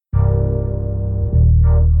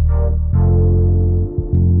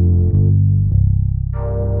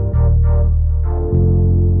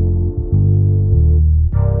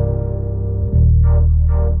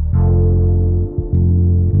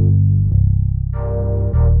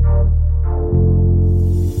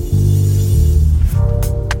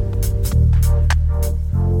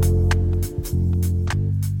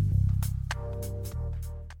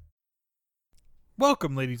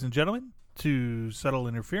Welcome, ladies and gentlemen, to Subtle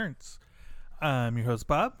Interference. I'm your host,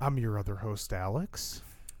 Bob. I'm your other host, Alex.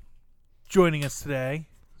 Joining us today,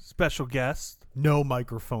 special guest. No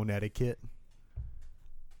microphone etiquette.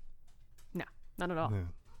 No, not at all. Yeah.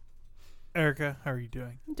 Erica, how are you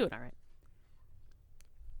doing? I'm doing all right.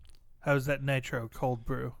 How's that nitro cold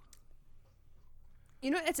brew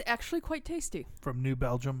You know, it's actually quite tasty. from New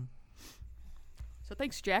Belgium? So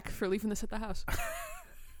thanks, Jack, for leaving this at the house.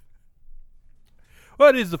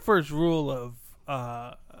 What is the first rule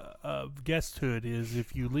of guesthood is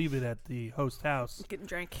if you leave it at the host house, It's getting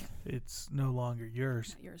drank. it's no longer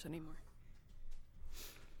yours. Not yours anymore.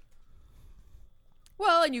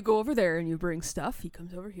 Well, and you go over there and you bring stuff. He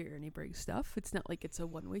comes over here and he brings stuff. It's not like it's a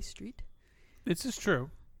one-way street. This is true.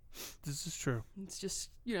 This is true. It's just,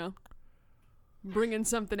 bringing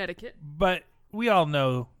something etiquette. But we all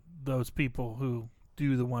know those people who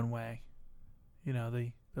do the one way. You know,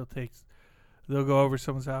 they'll go over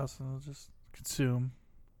someone's house and they'll just consume.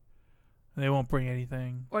 And they won't bring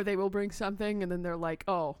anything. Or they will bring something and then they're like,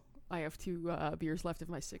 oh, I have 2 beers left of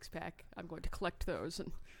my 6-pack. I'm going to collect those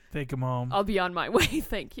and Take them home. I'll be on my way.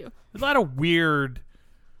 Thank you. There's a lot of weird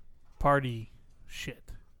party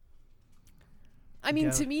shit. I mean,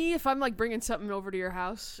 Yeah. to me, if I'm like bringing something over to your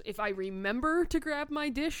house, if I remember to grab my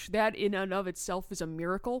dish, that in and of itself is a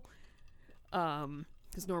miracle.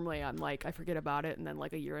 Because normally I'm like, I forget about it, and then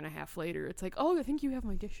like a year and a half later, it's like, oh, I think you have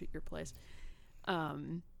my dish at your place.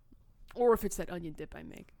 Or if it's that onion dip I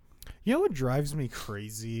make. You know what drives me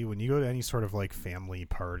crazy when you go to any sort of like family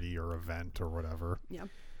party or event or whatever? Yeah.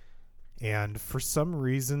 And for some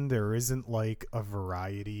reason there isn't like a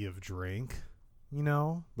variety of drink, you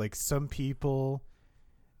know? Like some people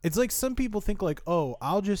think like, "Oh,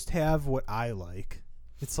 I'll just have what I like."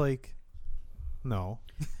 It's like no.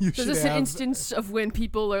 You So is this an instance of when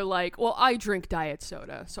people are like, well, I drink diet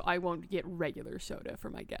soda, so I won't get regular soda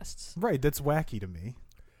for my guests. Right, that's wacky to me.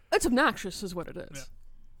 It's obnoxious is what it is. Yeah.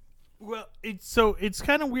 Well, it's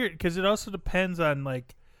kind of weird because it also depends on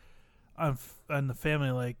like on the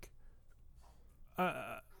family. Like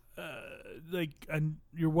on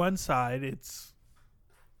your one side, it's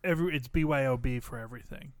BYOB for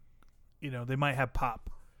everything. You know, they might have pop,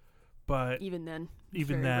 but Even then,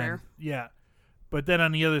 even very then, rare. yeah. But then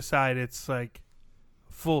on the other side, it's like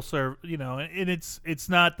full serve. You know, and it's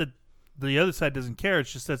not that the other side doesn't care.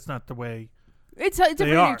 It's just that's not the way. It's They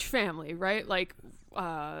different are. in each family, right? Like,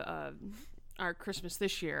 our Christmas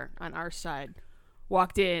this year on our side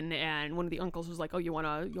walked in, and one of the uncles was like, "Oh, you want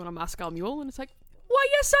a Moscow Mule?" And it's like, "Why,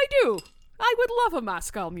 yes, I do. I would love a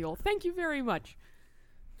Moscow Mule. Thank you very much."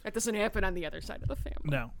 That doesn't happen on the other side of the family.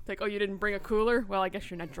 No. It's like, "Oh, you didn't bring a cooler? Well, I guess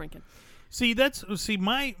you're not drinking." See,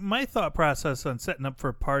 my thought process on setting up for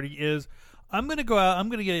a party is I'm gonna go out. I'm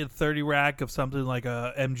gonna get a 30 rack of something like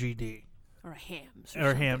a MGD Or a Hams.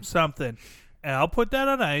 or ham something, and I'll put that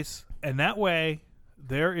on ice. And that way,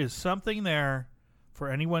 there is something there for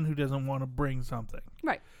anyone who doesn't want to bring something.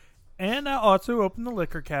 Right. And I'll also open the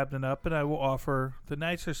liquor cabinet up, and I will offer the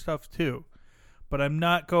nicer stuff too. But I'm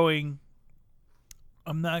not gonna.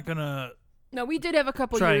 No, we did have a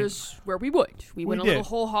couple Trying. years where we would. We went a little did.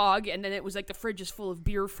 whole hog, and then it was like the fridge is full of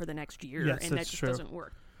beer for the next year, Yes, and that that's just true. doesn't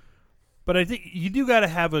work. But I think you do got to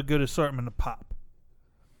have a good assortment of pop.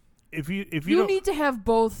 If you You don't, need to have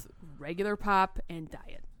both regular pop and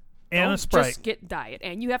diet. and Don't a Sprite. Just get diet.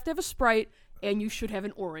 And you have to have a Sprite, and you should have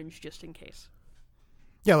an orange just in case.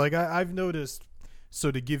 Yeah, like I've noticed,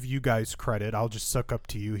 so to give you guys credit, I'll just suck up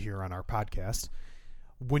to you here on our podcast.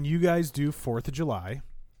 When you guys do 4th of July,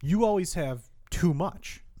 you always have too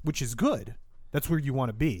much, which is good. That's where you want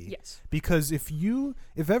to be. Yes. Because if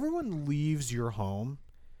everyone leaves your home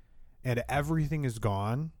and everything is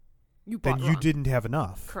gone, You then bought you wrong. didn't have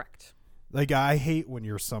enough. Correct. Like, I hate when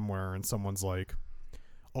you're somewhere and someone's like,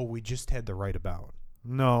 "Oh, we just had the right amount."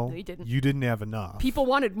 No, No, you didn't. You didn't have enough. People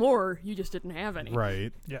wanted more. You just didn't have any.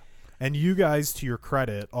 Right. Yeah. And you guys, to your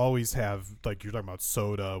credit, always have, like, you're talking about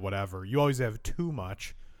soda, whatever. You always have too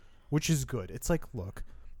much, which is good. It's like, look,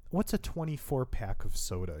 what's a 24-pack of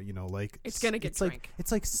soda? You know, like It's gonna get drank.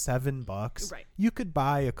 It's like $7. Right. You could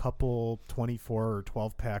buy a couple 24 or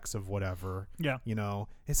 12 packs of whatever. Yeah. You know,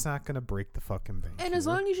 it's not gonna break the fucking bank. And as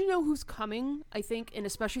long as you know who's coming, I think, and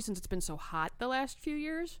especially since it's been so hot the last few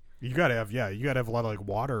years, you gotta have a lot of like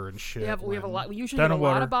water and shit. we have a when- lot. We usually Ton have a of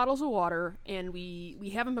lot water. of bottles of water, and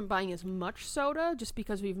we haven't been buying as much soda just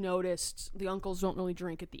because we've noticed the uncles don't really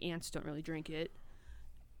drink it, the aunts don't really drink it.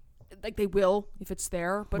 Like they will if it's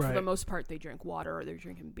there, but for the Right. most part they drink water or they're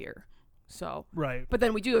drinking beer. So, Right. but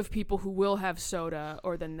then we do have people who will have soda,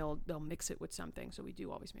 or then they'll mix it with something. So we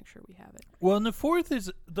do always make sure we have it. Well, and the fourth is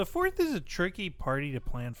a tricky party to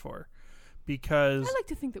plan for, because I like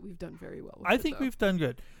to think that we've done very well with I it, think though. we've done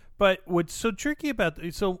good. But what's so tricky about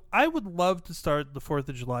so I would love to start the 4th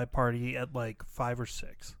of July party at like 5 or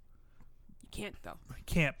 6. You can't, though. I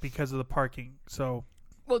can't because of the parking. So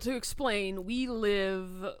Well, to explain, we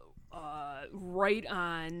live right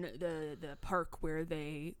on the park where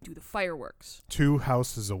they do the fireworks. 2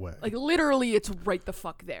 houses away. Like, literally, it's right the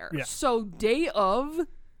fuck there. Yeah. So, day of,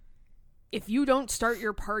 if you don't start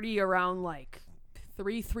your party around, like,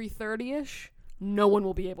 3:30-ish, no one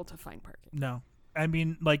will be able to find parking. no. I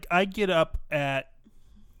mean, like, I get up at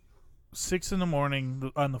 6 in the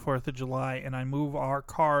morning on the 4th of July, and I move our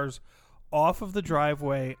cars off of the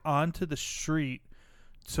driveway onto the street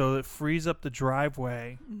so it frees up the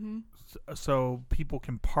driveway so people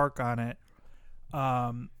can park on it.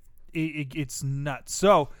 It's nuts.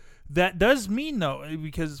 So that does mean, though,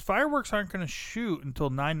 because fireworks aren't going to shoot until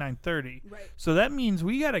 9:30. Right. So that means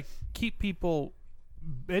we got to keep people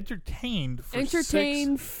entertained for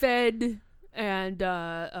 6. Fed, and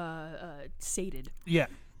sated. Yeah.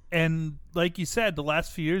 And like you said, the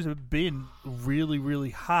last few years have been really, really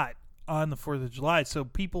hot on the 4th of July. So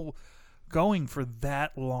people going for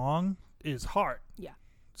that long is hard. Yeah.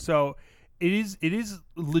 So it is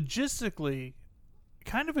logistically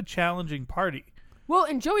kind of a challenging party. Well,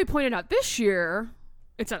 and Joey pointed out this year,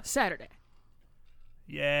 it's on a Saturday.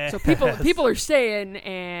 Yeah. So people are staying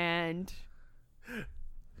and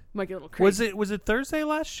might get a little crazy. Was it Thursday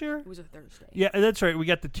last year? It was a Thursday. Yeah, that's right. We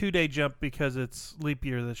got the 2-day jump because it's leap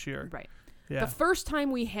year this year. Right. Yeah. The first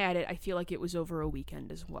time we had it, I feel like it was over a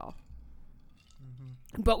weekend as well.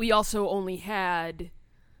 Mm-hmm. But we also only had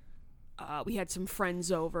we had some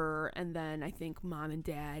friends over, and then I think mom and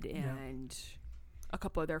dad and a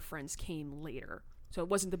couple of their friends came later. So it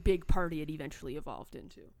wasn't the big party it eventually evolved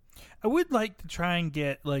into. I would like to try and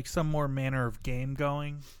get like some more manner of game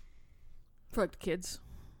going. For like the kids.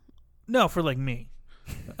 No, for like me.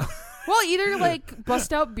 Well, either like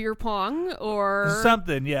bust out beer pong or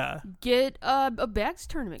Something, yeah. get a bags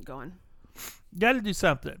tournament going. Got to do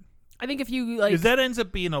something. I think if you like, Because that ends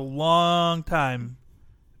up being a long time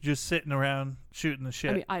just sitting around shooting the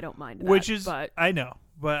shit. I mean, I don't mind that, which is, but I know,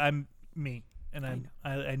 but I'm me, and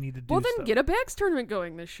I need to do well, then stuff. get a bags tournament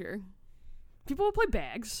going this year. People will play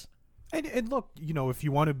bags. And look, if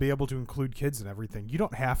you want to be able to include kids and everything, you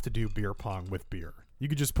don't have to do beer pong with beer. You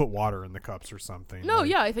could just put water in the cups or something. No,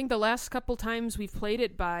 yeah, I think the last couple times we've played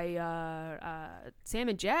it by Sam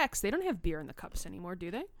and Jack's, they don't have beer in the cups anymore, do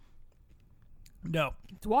they? No.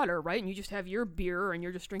 It's water, right? And you just have your beer and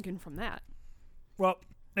you're just drinking from that. Well,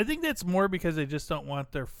 I think that's more because they just don't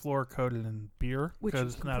want their floor coated in beer Which because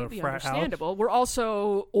is it's not a completely frat house. understandable. We're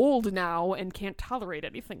also old now and can't tolerate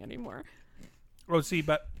anything anymore. Oh, see,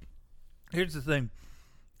 but here's the thing.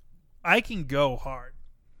 I can go hard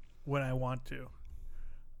when I want to.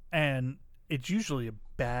 And it's usually a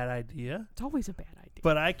bad idea, It's always a bad idea.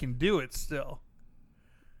 but I can do it still.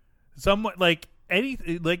 Somewhat like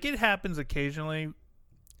anything, like it happens occasionally.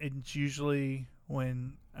 It's usually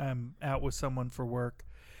when I'm out with someone for work,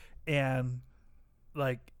 and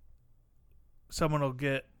like someone will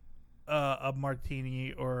get a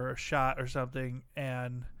martini or a shot or something,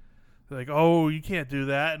 and they're like, "Oh, you can't do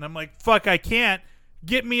that," and I'm like, "Fuck, I can't.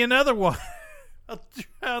 Get me another one." I'll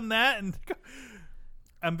drown that, and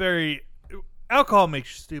I'm very. Alcohol makes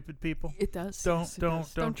you stupid, people. It does. Don't Yes, it don't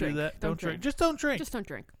does. don't do drink. that. Don't drink. drink. Just don't drink. Just don't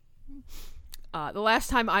drink. The last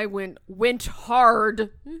time I went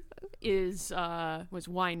hard was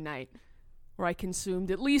wine night, where I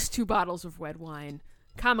consumed at least 2 bottles of red wine.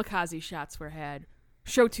 Kamikaze shots were had.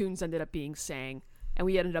 Show tunes ended up being sang, and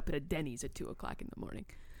we ended up at a Denny's at 2:00 in the morning.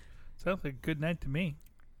 Sounds like a good night to me.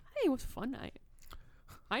 Hey, it was a fun night.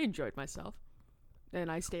 I enjoyed myself. And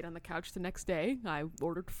I stayed on the couch the next day. I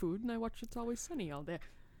ordered food, and I watched It's Always Sunny all day.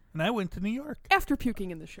 And I went to New York. After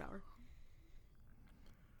puking in the shower.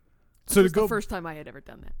 So It to was go the first time I had ever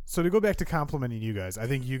done that. So to go back to complimenting you guys, I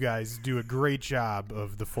think you guys do a great job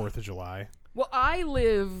of the 4th of July. Well, I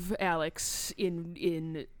live, Alex,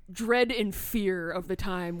 in dread and fear of the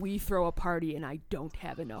time we throw a party and I don't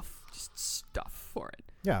have enough just stuff for it.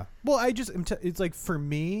 Yeah. Well, it's like for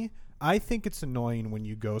me, I think it's annoying when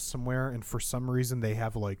you go somewhere and for some reason they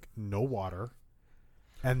have like no water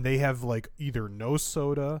and they have like either no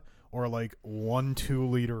soda or like 1-2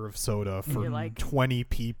 liter of soda for you're like, 20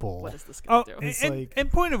 people. What is this going to do? It's and, like-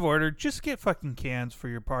 and point of order, just get fucking cans for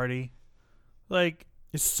your party. Like,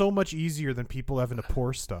 It's so much easier than people having to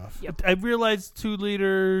pour stuff. Yep. I realize 2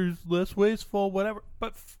 liters, less wasteful, whatever,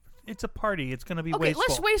 but it's a party. It's going to be Okay, wasteful.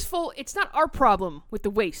 less wasteful. It's not our problem with the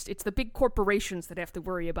waste. It's the big corporations that have to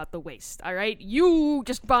worry about the waste, all right? You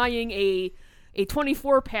just buying a a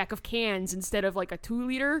 24 pack of cans instead of like a 2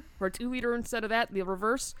 liter or a 2 liter instead of that, the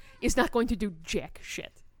reverse, is not going to do jack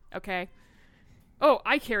shit. Okay? Oh,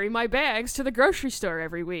 I carry my bags to the grocery store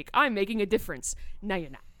every week. I'm making a difference. No,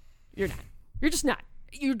 you're not. You're not. You're just not.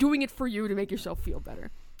 You're doing it for you to make yourself feel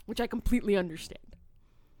better, which I completely understand.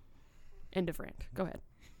 End of rant. Go ahead.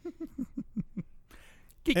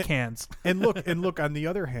 Get cans. And look, on the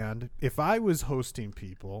other hand, if I was hosting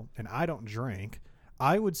people and I don't drink,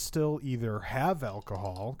 I would still either have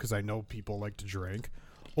alcohol, because I know people like to drink,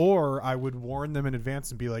 or I would warn them in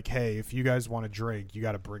advance and be like, hey, if you guys want to drink, you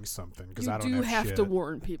got to bring something, because I don't You have do have shit. to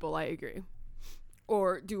warn people, I agree.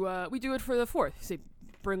 Or we do it for the 4th. Say,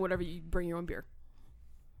 bring whatever you bring your own beer.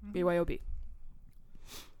 BYOB.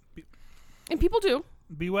 And people do.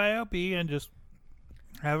 BYOB, and just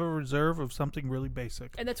have a reserve of something really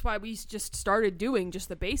basic. And that's why we just started doing just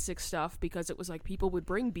the basic stuff, because it was like people would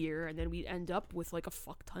bring beer and then we'd end up with like a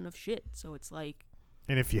fuck ton of shit. So it's like...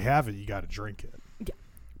 And if you have it, you got to drink it.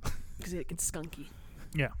 Yeah. Because it gets skunky.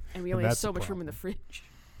 Yeah. And we And only have that's so the much room in the problem. fridge.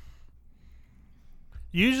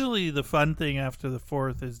 Usually the fun thing after the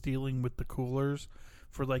 4th is dealing with the coolers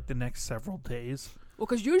for like the next several days. Well,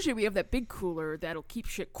 because usually we have that big cooler that'll keep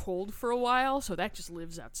shit cold for a while, so that just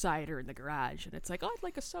lives outside or in the garage. And it's like, oh, I'd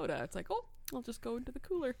like a soda. It's like, oh, I'll just go into the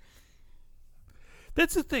cooler.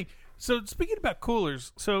 That's the thing. So speaking about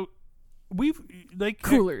coolers, so we've like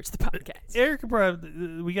Coolers, the podcast. Eric brought,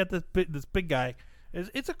 we got this big guy.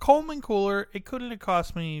 It's a Coleman cooler. It couldn't have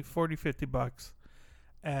cost me $40-$50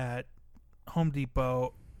 at Home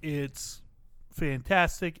Depot. It's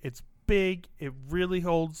fantastic. It's big. It really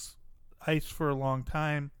holds ice for a long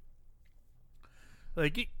time.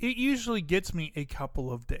 Like it usually gets me a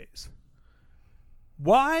couple of days.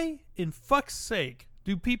 Why in fuck's sake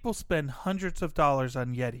do people spend hundreds of dollars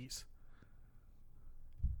on Yetis?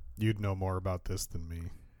 You'd know more about this than me.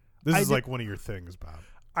 This I is did- like one of your things, Bob.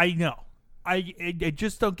 I know. I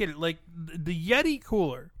just don't get it. Like the Yeti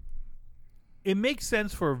cooler, it makes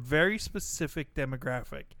sense for a very specific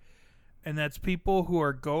demographic, and that's people who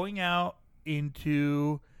are going out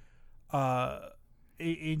into the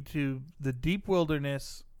deep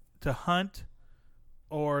wilderness to hunt,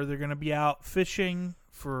 or they're going to be out fishing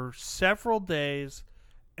for several days,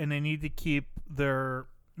 and they need to keep their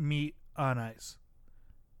meat on ice.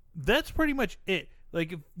 That's pretty much it.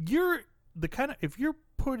 Like if you're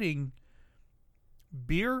putting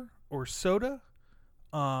beer or soda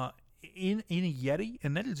in a Yeti,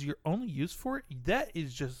 and that is your only use for it, that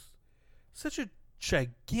is just such a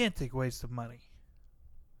gigantic waste of money.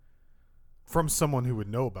 From someone who would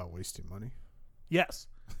know about wasting money. Yes.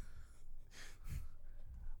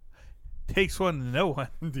 Takes one to know one.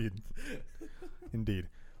 Indeed. Indeed.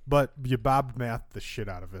 But you Bob mathed the shit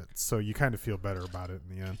out of it, so you kind of feel better about it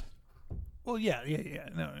in the end. Well, yeah.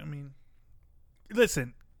 No, I mean,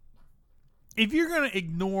 listen, if you're going to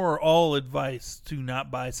ignore all advice to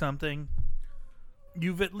not buy something,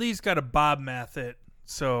 you've at least got to Bob math it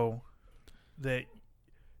so that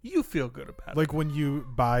you feel good about it. Like when you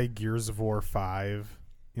buy Gears of War 5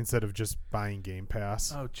 instead of just buying Game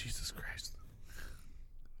Pass. Oh, Jesus Christ.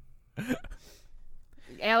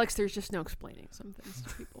 Alex, there's just no explaining some things to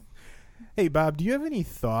people. Hey, Bob, do you have any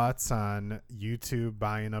thoughts on YouTube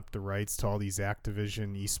buying up the rights to all these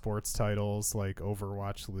Activision esports titles like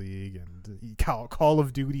Overwatch League and Call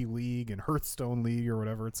of Duty League and Hearthstone League or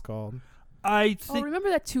whatever it's called? I Oh, think remember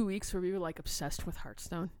that 2 weeks where we were like obsessed with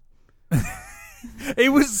Hearthstone?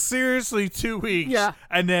 it was seriously 2 weeks. Yeah.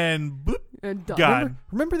 And then, boop, And done. gone.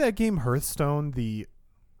 Remember that game Hearthstone, the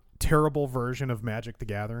terrible version of Magic the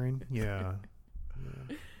Gathering? Yeah.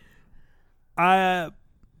 It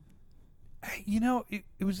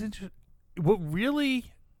was interesting. What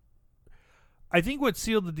really, I think what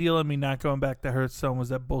sealed the deal on me not going back to Hearthstone was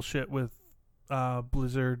that bullshit with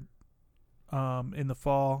Blizzard in the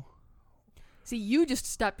fall. See, you just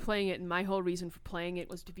stopped playing it, and my whole reason for playing it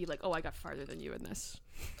was to be like, oh, I got farther than you in this.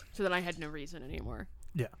 So then I had no reason anymore.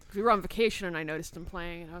 Yeah. 'Cause we were on vacation, and I noticed him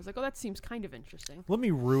playing, and I was like, oh, that seems kind of interesting. Let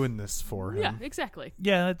me ruin this for him. Yeah, exactly.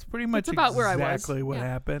 Yeah, that's pretty much about where I was. exactly what Yeah.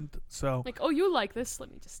 happened. So, Like, oh, you like this?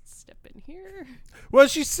 Let me just step in here. well,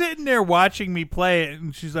 she's sitting there watching me play it,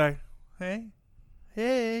 and she's like, hey.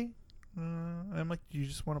 I'm like, do you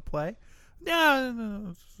just want to play? No.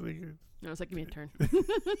 It's just like- And I was like, give me a turn.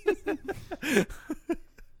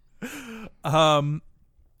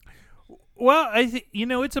 Well, I think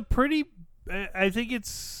it's a pretty. I think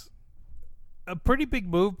it's a pretty big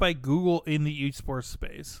move by Google in the esports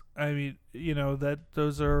space. I mean, that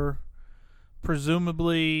those are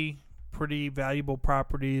presumably pretty valuable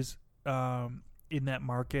properties in that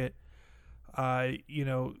market.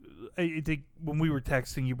 I think when we were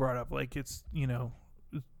texting, you brought up like it's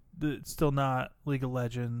it's still not League of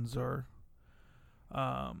Legends or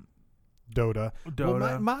Dota. Dota.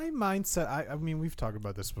 Well, my mindset, I mean, we've talked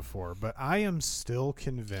about this before, but I am still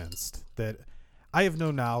convinced that I have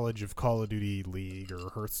no knowledge of Call of Duty League or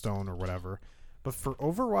Hearthstone or whatever, but for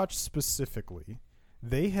Overwatch specifically,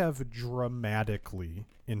 they have dramatically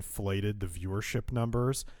inflated the viewership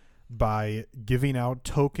numbers by giving out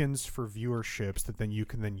tokens for viewerships that then you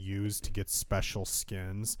can then use to get special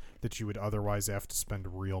skins that you would otherwise have to spend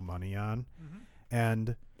real money on. Mm-hmm.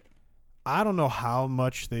 And I don't know how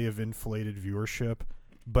much they have inflated viewership,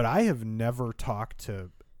 but I have never talked to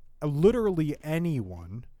literally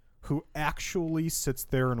anyone who actually sits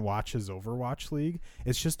there and watches Overwatch League.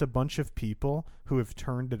 It's just a bunch of people who have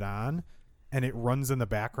turned it on and it runs in the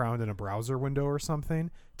background in a browser window or something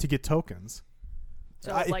to get tokens.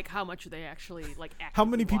 So, like, how much are they actually, like, actively how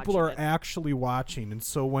many people are watching it? actually watching? And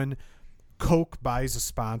so when Coke buys a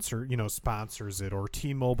sponsor, sponsors it, or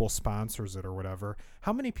T-Mobile sponsors it or whatever,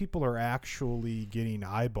 how many people are actually getting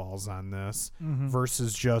eyeballs on this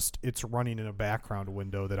versus just it's running in a background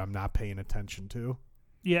window that I'm not paying attention to?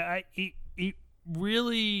 Yeah, it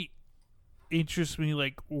really interests me,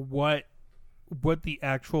 like, what the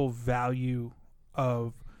actual value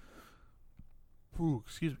of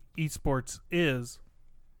esports is.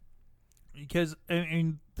 Because, I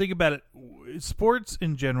mean, think about it. Sports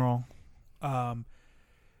in general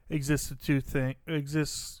exists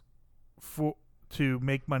to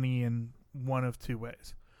make money in one of two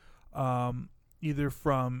ways. Either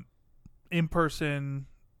from in-person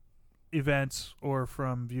events or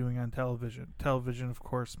from viewing on television. Television, of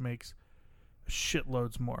course, makes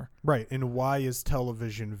shitloads more. Right. And why is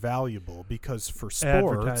television valuable? Because for sports,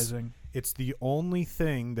 advertising, it's the only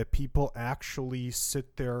thing that people actually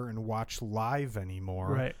sit there and watch live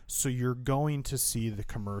anymore. Right. So you're going to see the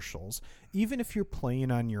commercials. Even if you're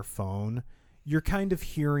playing on your phone, you're kind of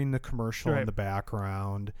hearing the commercial in the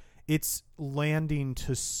background. It's landing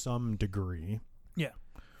to some degree. Yeah.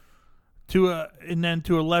 And then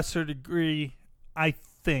to a lesser degree, I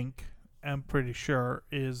think, I'm pretty sure,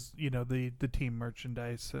 is, the team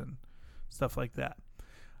merchandise and stuff like that.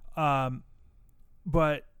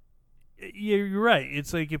 But you're right.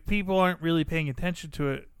 It's like if people aren't really paying attention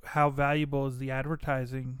to it, how valuable is the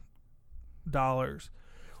advertising dollars?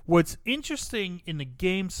 What's interesting in the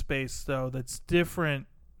game space, though, that's different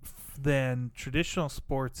than traditional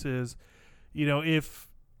sports is, if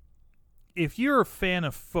you're a fan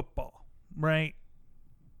of football, right?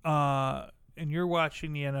 And you're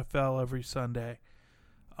watching the NFL every Sunday,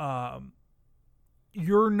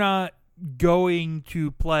 you're not going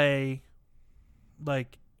to play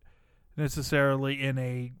like necessarily in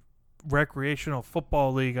a recreational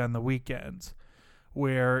football league on the weekends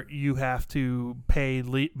where you have to pay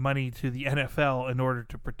money to the NFL in order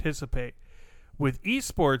to participate. With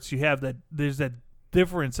esports, you have there's that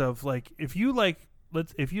difference of, like, if you like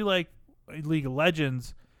League of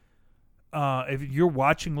Legends, if you're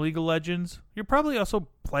watching League of Legends, you're probably also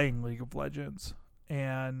playing League of Legends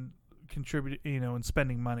and contributing, and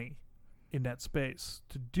spending money in that space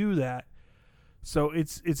to do that. So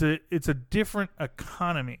it's a different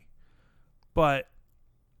economy, but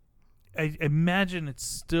I imagine it's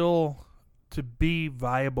still, to be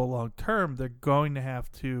viable long term, they're going to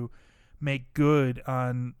have to make good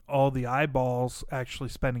on all the eyeballs actually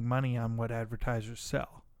spending money on what advertisers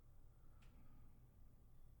sell.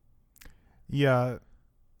 Yeah.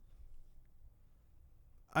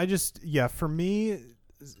 For me,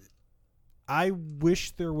 I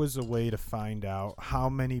wish there was a way to find out how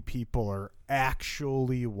many people are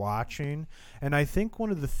actually watching. And I think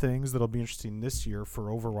one of the things that'll be interesting this year for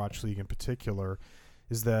Overwatch League in particular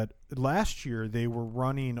is that last year they were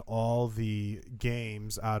running all the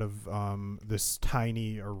games out of this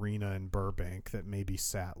tiny arena in Burbank that maybe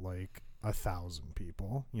sat like 1,000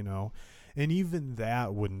 people, and even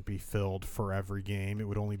that wouldn't be filled for every game. It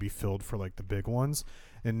would only be filled for like the big ones.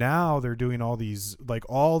 And now they're doing all these, like,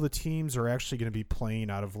 all the teams are actually going to be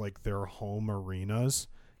playing out of like their home arenas,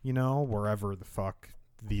 wherever the fuck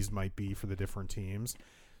these might be for the different teams.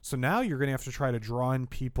 So now you're going to have to try to draw in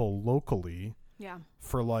people locally. Yeah.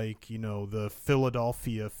 For like, the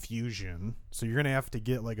Philadelphia Fusion. So you're going to have to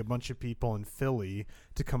get like a bunch of people in Philly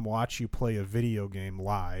to come watch you play a video game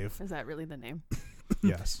live. Is that really the name?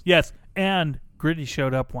 Yes. Yes. And Gritty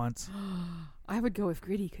showed up once. I would go if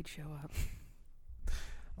Gritty could show up.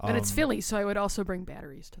 And it's Philly, so I would also bring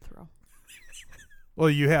batteries to throw. Well,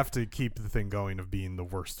 you have to keep the thing going of being the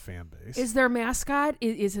worst fan base. Is their mascot,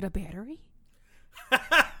 is it a battery?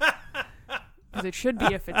 Because it should be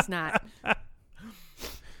if it's not.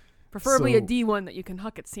 Preferably a So- D1 that you can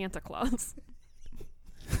huck at Santa Claus.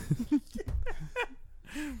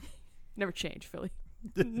 Never change, Philly.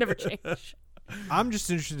 Never change. I'm just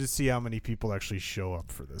interested to see how many people actually show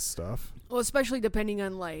up for this stuff. Well, especially depending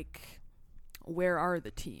on, like, where are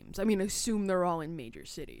the teams? I mean, assume they're all in major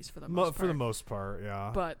cities for the most part. For the most part,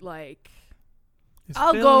 yeah. But, like, Is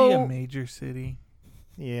I'll Philly go- a major city?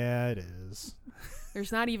 Yeah, it is.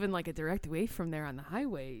 there's not even, like, a direct way from there on the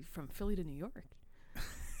highway from Philly to New York.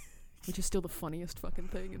 Which is still the funniest fucking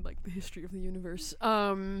thing in, like, the history of the universe.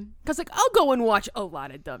 'Cause, like, I'll go and watch a lot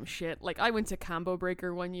of dumb shit. Like, I went to Combo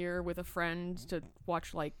Breaker one year with a friend to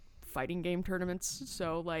watch, like, fighting game tournaments.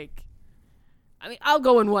 So, like, I mean, I'll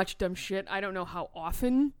go and watch dumb shit. I don't know how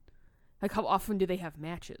often. Like, how often do they have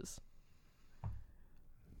matches?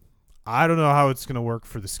 I don't know how it's going to work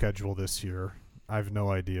for the schedule this year. I have no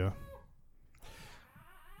idea.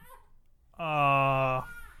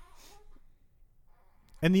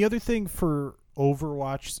 And the other thing for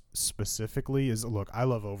Overwatch specifically is, look, I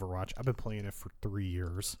love Overwatch. I've been playing it for 3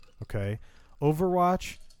 years, okay?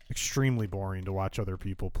 Overwatch, extremely boring to watch other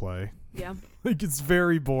people play. Yeah. Like, it's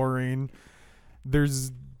very boring.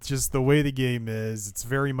 There's just the way the game is. It's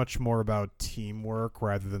very much more about teamwork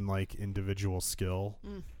rather than, like, individual skill.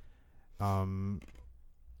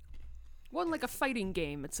 Well, in, like, a fighting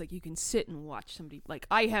game, it's like you can sit and watch somebody. Like,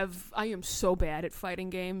 I am so bad at fighting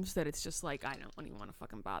games that it's just like, I don't even want to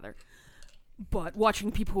fucking bother. But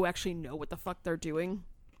watching people who actually know what the fuck they're doing,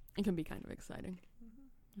 it can be kind of exciting.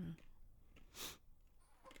 Yeah.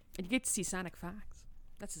 And you get to see Sonic Fox.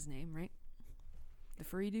 That's his name, right? The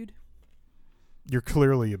furry dude? You're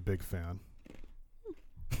clearly a big fan.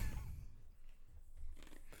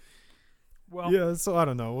 Well, Yeah, so I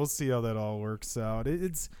don't know. We'll see how that all works out. It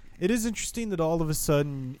is interesting that all of a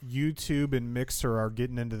sudden YouTube and Mixer are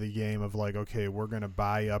getting into the game of, like, okay, we're going to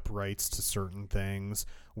buy up rights to certain things.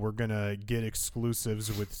 We're going to get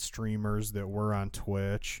exclusives with streamers that were on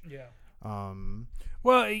Twitch. yeah. Um,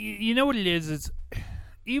 Well, you know what it is? It's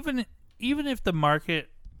even if the market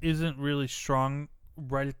isn't really strong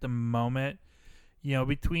right at the moment, you know,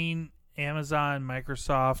 between Amazon,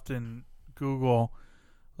 Microsoft, and Google,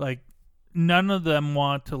 like, none of them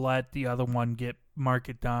want to let the other one get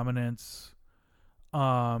market dominance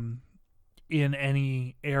in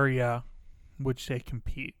any area which they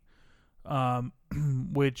compete,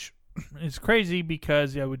 which is crazy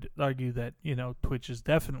because I would argue that, you know, Twitch is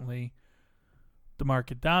definitely the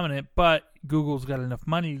market dominant, but Google's got enough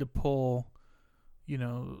money to pull, you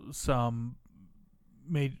know, some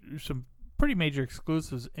pretty major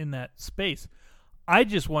exclusives in that space. I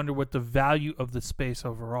just wonder what the value of the space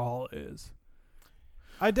overall is.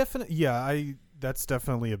 that's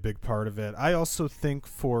definitely a big part of it. I also think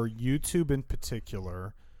for YouTube in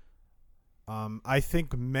particular, I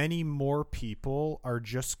think many more people are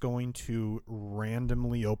just going to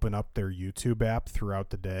randomly open up their YouTube app throughout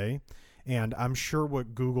the day. And I'm sure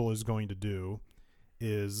what Google is going to do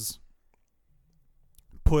is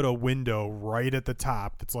put a window right at the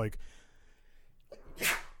top that's like,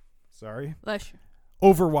 sorry, Bless you.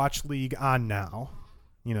 Overwatch League on now,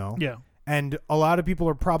 you know? Yeah. And a lot of people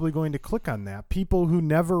are probably going to click on that. People who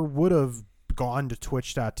never would have gone to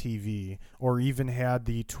twitch.tv or even had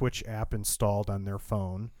the Twitch app installed on their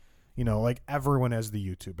phone. You know, like, everyone has the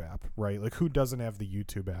YouTube app, right? Like, who doesn't have the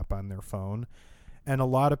YouTube app on their phone? And a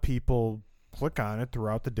lot of people click on it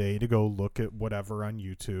throughout the day to go look at whatever on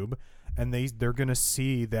YouTube, and they're going to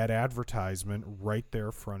see that advertisement right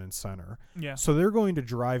there front and center. Yeah. So they're going to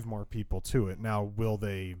drive more people to it. Now, will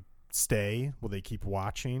they stay? Will they keep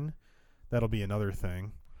watching? That'll be another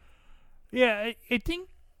thing. Yeah, I think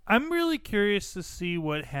I'm really curious to see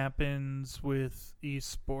what happens with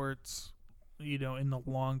esports, you know, in the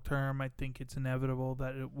long term. I think it's inevitable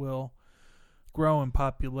that it will grow in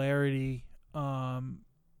popularity.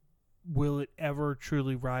 Will it ever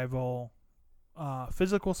truly rival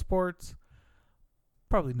physical sports?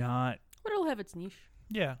 Probably not. But it'll have its niche.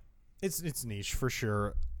 Yeah. It's niche for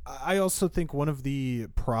sure. I also think one of the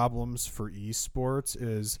problems for esports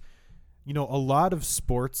is, you know, a lot of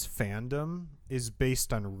sports fandom is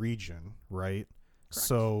based on region, right? Correct.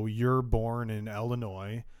 So you're born in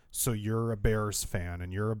Illinois, so you're a Bears fan,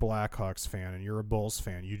 and you're a Blackhawks fan, and you're a Bulls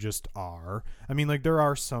fan. You just are. I mean, like, there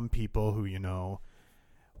are some people who, you know,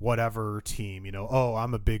 whatever team, you know, oh,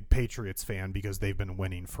 I'm a big Patriots fan because they've been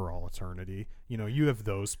winning for all eternity. You know, you have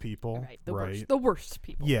those people, Right. right? The worst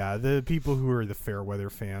people. Yeah, the people who are the fair weather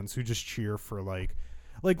fans who just cheer for, like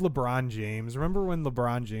LeBron James. Remember when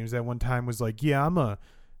LeBron James at one time was like, yeah, I'm a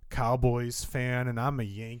Cowboys fan and I'm a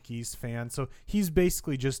Yankees fan. So he's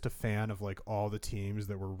basically just a fan of, like, all the teams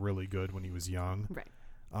that were really good when he was young. Right.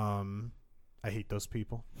 I hate those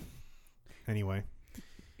people. Anyway.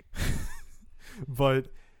 But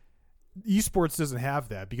esports doesn't have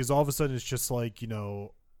that because all of a sudden it's just like,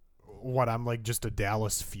 what, I'm like just a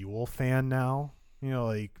Dallas Fuel fan now.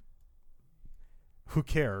 Like, who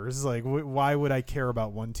cares? Like, why would I care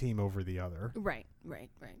about one team over the other? Right.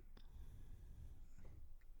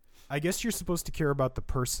 I guess you're supposed to care about the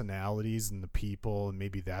personalities and the people, and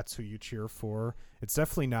maybe that's who you cheer for. It's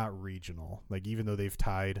definitely not regional. Like, even though they've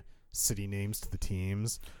tied city names to the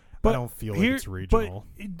temes, I don't feel like it's regional.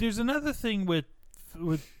 But there's another thing with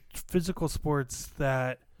physical sports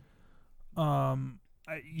that,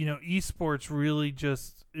 esports really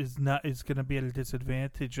just is going to be at a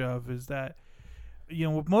disadvantage of, is that,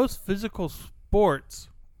 with most physical sports,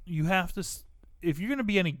 you have to, if you're going to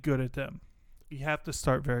be any good at them, you have to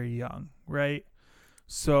start very young, right?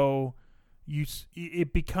 So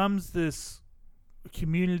it becomes this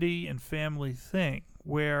community and family thing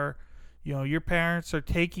where, your parents are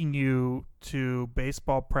taking you to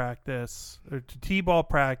baseball practice or to t-ball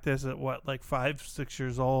practice at like 5-6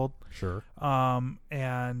 years old. Sure.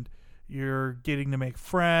 And you're getting to make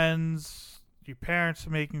friends. Your parents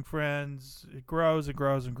are making friends. It grows and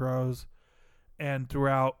grows and grows. And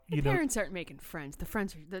throughout, the parents aren't making friends. The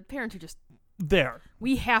parents are just there.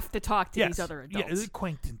 We have to talk to these other adults. Yeah,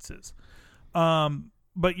 acquaintances.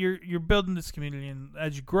 But you're building this community, and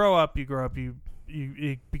as you grow up,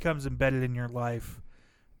 it becomes embedded in your life,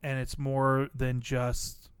 and it's more than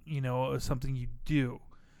just something you do.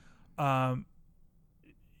 I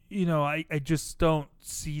just don't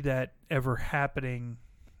see that ever happening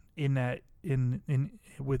in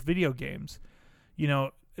with video games.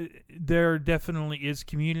 There definitely is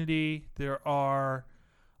community. There are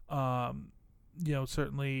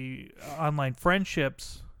certainly online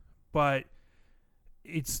friendships, but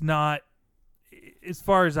it's not, as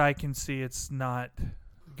far as I can see, it's not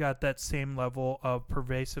got that same level of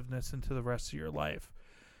pervasiveness into the rest of your life.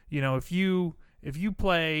 If you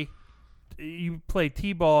play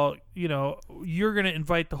t-ball, you're going to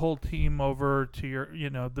invite the whole team over to your,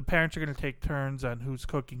 the parents are going to take turns on who's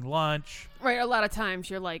cooking lunch. Right. A lot of times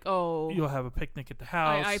you're like, oh, you'll have a picnic at the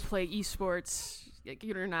house. I play esports.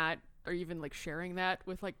 You're not, or even like sharing that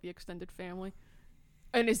with like the extended family.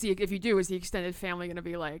 And if you do, is the extended family going to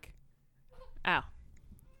be like, oh,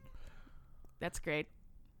 that's great.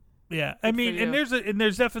 Yeah, I mean, and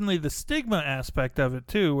there's definitely the stigma aspect of it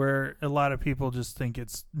too, where a lot of people just think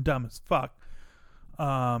it's dumb as fuck.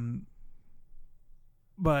 But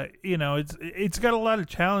it's got a lot of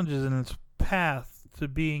challenges in its path to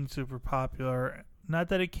being super popular. Not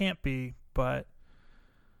that it can't be, but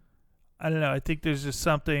I don't know. I think there's just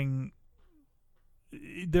something.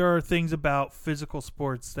 There are things about physical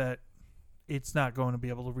sports that it's not going to be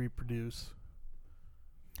able to reproduce.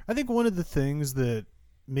 I think one of the things that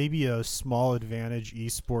maybe a small advantage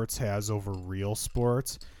esports has over real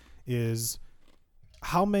sports is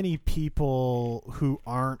how many people who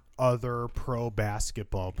aren't other pro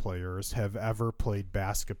basketball players have ever played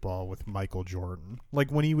basketball with Michael Jordan.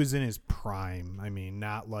 Like when he was in his prime. I mean,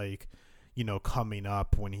 not like, coming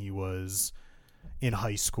up when he was in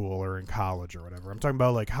high school or in college or whatever. I'm talking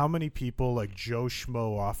about like how many people like Joe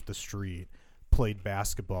Schmo off the street played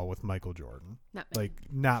basketball with Michael Jordan.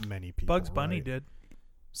 Not many people. Bugs Bunny did.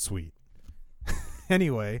 Sweet.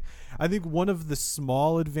 Anyway, I think one of the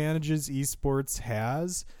small advantages esports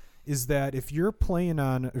has is that if you're playing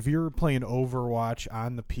Overwatch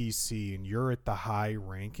on the PC and you're at the high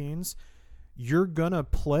rankings, you're gonna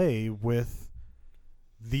play with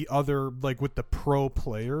the other, like with the pro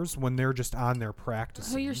players when they're just on there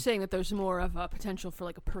practicing. So you're saying that there's more of a potential for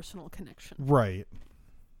like a personal connection, right?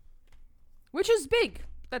 Which is big.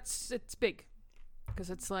 It's big because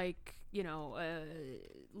it's like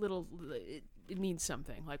little. It means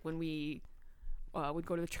something. Like when we would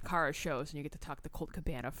go to the Chikara shows and you get to talk to Colt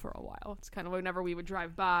Cabana for a while. It's kind of whenever we would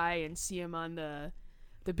drive by and see him on the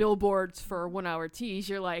billboards for 1 hour teas.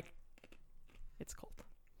 You're like, it's Colt.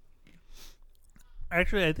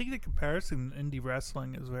 Actually, I think the comparison in indie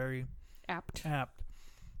wrestling is very apt.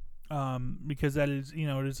 Because that is,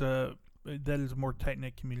 that is a more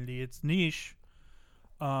tight-knit community. It's niche,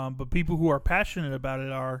 but people who are passionate about it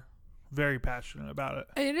are very passionate about it.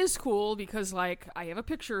 And it is cool because, like, I have a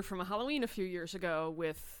picture from a Halloween a few years ago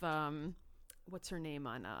with, what's her name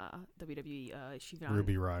on WWE? She's on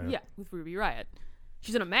Ruby Riott. Yeah, with Ruby Riott.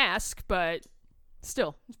 She's in a mask, but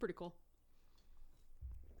still, it's pretty cool.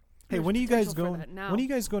 Hey, when are you guys going? When are you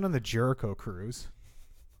guys going on the Jericho cruise?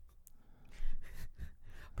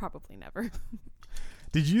 Probably never.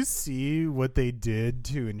 Did you see what they did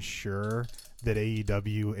to ensure that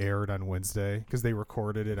AEW aired on Wednesday? Because they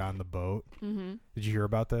recorded it on the boat. Mm-hmm. Did you hear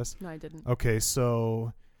about this? No, I didn't. Okay,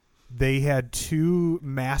 so they had two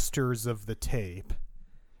masters of the tape,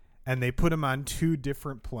 and they put them on two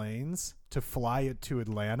different planes to fly it to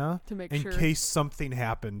Atlanta To make in sure. case something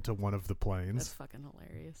happened to one of the That's planes. fucking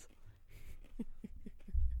hilarious.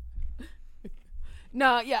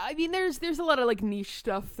 No, yeah, I mean, there's a lot of like niche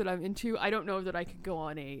stuff that I'm into. I don't know that I could go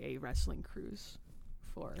on a wrestling cruise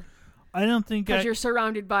for, I don't think because you're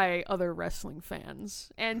surrounded by other wrestling fans,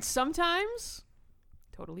 and sometimes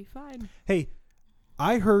totally fine. Hey,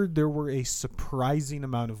 I heard there were a surprising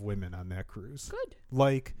amount of women on that cruise. Good.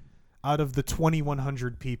 Like, out of the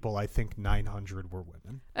 2,100 people, I think 900 were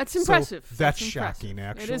women. That's So impressive. that's impressive. shocking,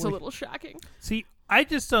 actually. It is a little shocking. See, I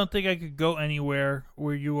just don't think I could go anywhere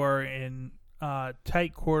where you are in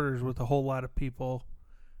tight quarters with a whole lot of people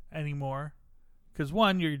anymore. Because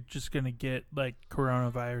one, you're just gonna get like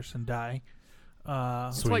coronavirus and die.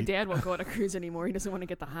 That's why Sweet. Dad won't go on a cruise anymore. He doesn't want to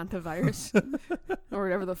get the Hanta virus or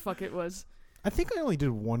whatever the fuck it was. I think I only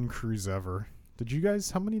did one cruise ever. Did you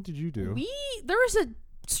guys? How many did you do? There was a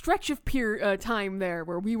stretch of time there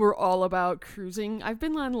where we were all about cruising. I've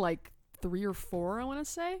been on like 3 or 4, I want to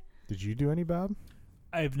say. Did you do any, Bob?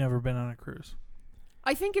 I've never been on a cruise.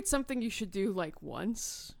 I think it's something you should do like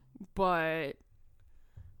once, but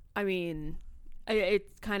I mean,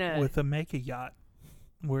 it's kind of With a mega yacht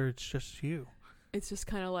where it's just you it's just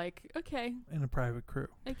kind of like, okay, and a private crew.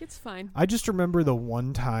 like it's fine. I just remember the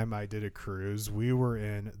one time I did a cruise, we were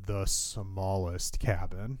in the smallest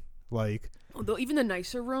cabin. Like, Although even the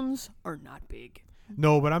nicer rooms are not big.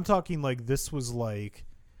 no, but I'm talking like this was like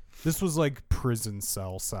prison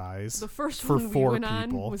cell size. The first for one we 4 went on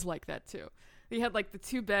people. was like that too. They had like the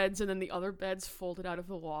 2 beds and then the other beds folded out of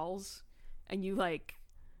the walls, and you like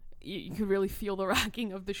you could really feel the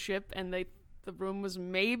rocking of the ship. And the room was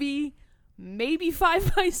maybe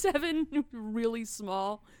 5 by 7, really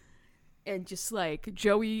small. And just like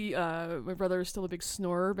Joey, my brother was still a big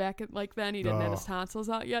snorer back at like then. He didn't have his tonsils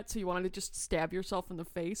out yet, so you wanted to just stab yourself in the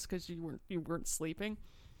face because you weren't sleeping.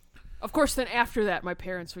 Of course, then after that, my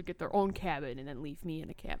parents would get their own cabin and then leave me in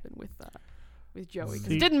a cabin with Joey, because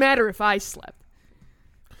See- it didn't matter if I slept.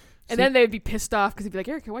 And See- then they'd be pissed off because they'd be like,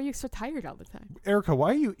 Erica, why are you so tired all the time? Erica,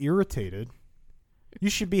 why are you irritated? You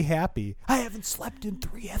should be happy. I haven't slept in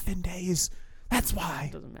 3 effing days. That's why.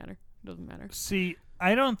 Doesn't matter. Doesn't matter. See,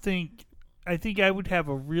 I think I would have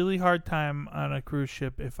a really hard time on a cruise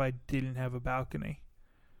ship if I didn't have a balcony.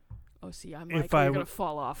 Oh, see, I'm If like, oh, I you're w- gonna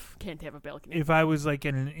fall off. Can't have a balcony. If I was like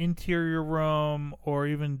in an interior room or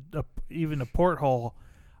even a porthole,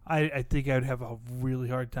 I think I would have a really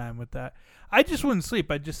hard time with that. I just wouldn't sleep.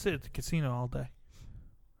 I'd just sit at the casino all day.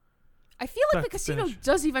 I feel like Start the to casino finish.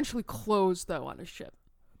 does eventually close though on a ship,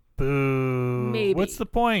 Boo. Maybe. What's the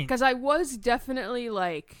point? because I was definitely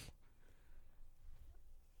like,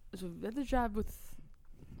 so we had the job with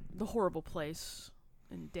the horrible place,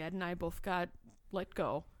 and Dad and I both got let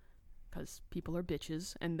go because people are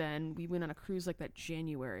bitches. And then we went on a cruise like that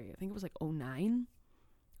January. I think it was like 2009.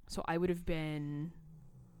 So I would have been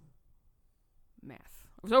math.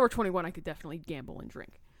 I was over 21. I could definitely gamble and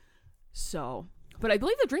drink. So, but I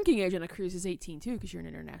believe the drinking age on a cruise is 18 too, because you're in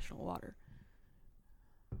international water,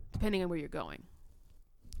 depending on where you're going.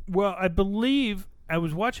 Well, I believe I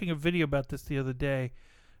was watching a video about this the other day.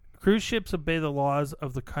 Cruise ships obey the laws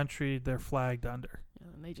of the country they're flagged under.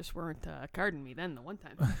 And they just weren't carding me then the one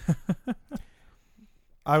time.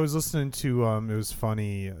 I was listening to it was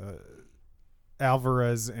funny.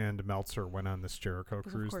 Alvarez and Meltzer went on this Jericho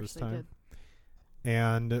 'Cause cruise of course this they time. did.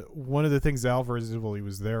 And one of the things Alvarez did while he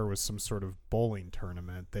was there was some sort of bowling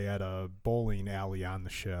tournament. They had a bowling alley on the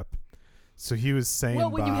ship. So he was saying,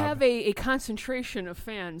 Well, when you Bob, have a concentration of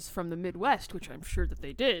fans from the Midwest, which I'm sure that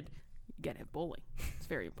they did, you gotta have bowling. It's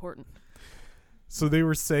very important. so they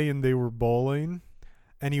were saying they were bowling,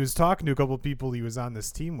 and he was talking to a couple of people he was on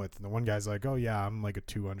this team with, and the one guy's like, oh yeah, I'm like a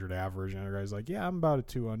 200 average, and the other guy's like, yeah, I'm about a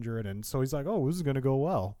 200, and so he's like, oh, this is gonna go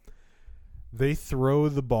well. They throw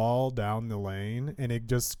the ball down the lane, and it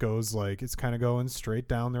just goes like, it's kind of going straight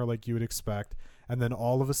down there like you would expect, and then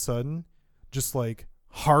all of a sudden, just like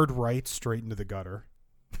hard right straight into the gutter.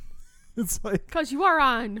 It's like Because you are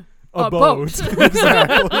on a boat.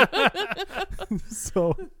 Exactly.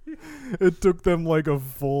 So it took them like a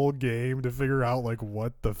full game to figure out like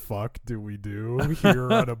what the fuck do we do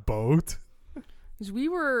here on a boat. 'Cause we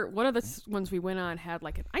were, one of the ones we went on had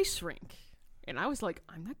like an ice rink. And I was like,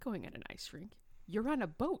 I'm not going on an ice rink. You're on a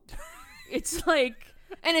boat. It's like,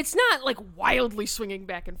 and it's not like wildly swinging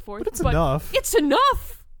back and forth. But it's enough. It's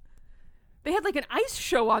enough. They had like an ice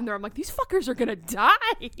show on there. I'm like, these fuckers are going to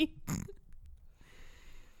die.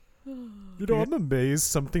 You know, I'm amazed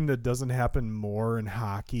something that doesn't happen more in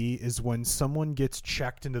hockey is when someone gets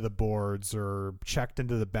checked into the boards or checked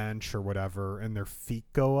into the bench or whatever and their feet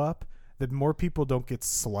go up, that more people don't get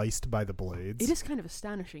sliced by the blades. It is kind of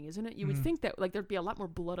astonishing, isn't it? You would think that like there'd be a lot more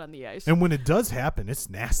blood on the ice. And when it does happen, it's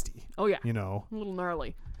nasty. Oh, yeah. You know? A little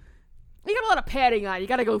gnarly. You got a lot of padding on. You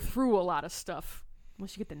got to go through a lot of stuff.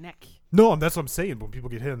 Unless you get the neck. No, that's what I'm saying. When people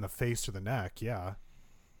get hit in the face or the neck, yeah.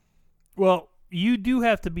 Well, you do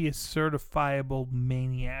have to be a certifiable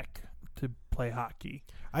maniac to play hockey.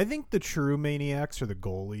 I think the true maniacs are the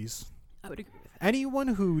goalies. I would agree with that. Anyone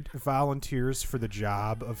who volunteers for the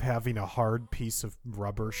job of having a hard piece of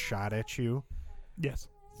rubber shot at you Yes.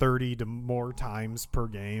 30 to more times per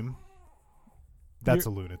game, that's a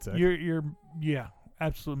lunatic. You're yeah,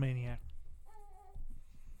 absolute maniac.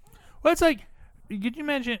 Well, it's like, could you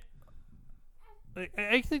imagine?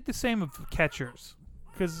 I think the same of catchers,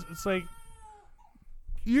 because it's like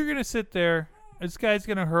you're gonna sit there. This guy's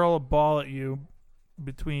gonna hurl a ball at you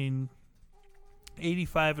between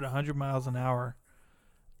 85 and 100 miles an hour,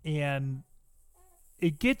 and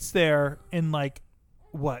it gets there in like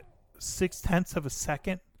what 0.6 of a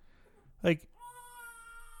second. Like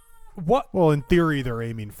what? Well, in theory, they're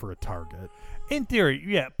aiming for a target. In theory,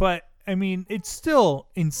 yeah, but I mean, it's still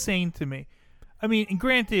insane to me. I mean, and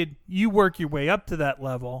granted, you work your way up to that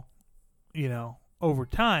level, you know, over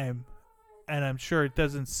time, and I'm sure it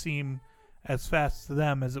doesn't seem as fast to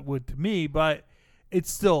them as it would to me, but it's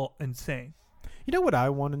still insane. You know what I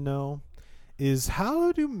want to know is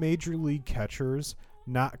how do major league catchers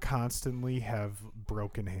not constantly have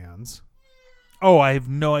broken hands? Oh, I have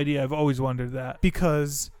no idea. I've always wondered that.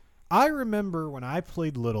 Because I remember when I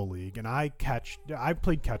played Little League and I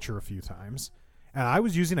played catcher a few times, and I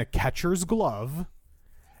was using a catcher's glove.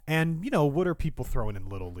 And, you know, what are people throwing in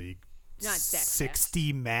Little League? Not that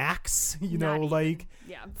 60 max, you Not know, even. like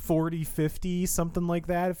Yeah. 40, 50, something like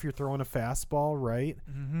that if you're throwing a fastball, right?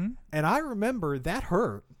 Mm-hmm. And I remember that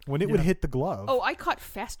hurt when it would Yeah. hit the glove. Oh, I caught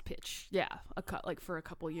fast pitch. Yeah, I caught like for a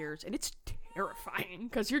couple years, and it's terrifying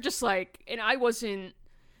because you're just like, and I was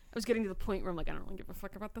getting to the point where I'm like, I don't really give a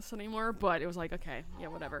fuck about this anymore. But it was like, okay, yeah,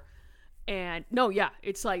 whatever. And no, yeah,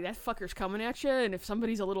 it's like that fucker's coming at you, and if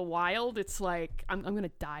somebody's a little wild, it's like I'm gonna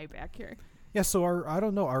die back here. Yeah, so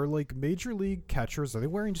are like major league catchers, are they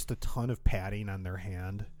wearing just a ton of padding on their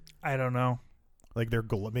hand? I don't know. Like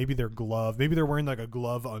maybe their glove, maybe they're wearing like a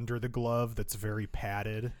glove under the glove that's very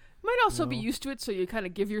padded. Might also be No. used to it, so you kind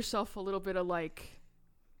of give yourself a little bit of like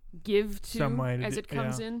give to Some way to as do- it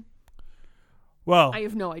comes yeah. in. Well, I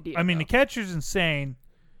have no idea. I mean, though. the catcher's insane,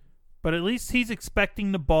 but at least he's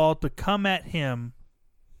expecting the ball to come at him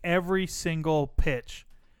every single pitch.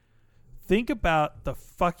 Think about the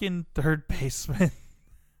fucking third baseman.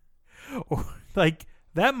 Like,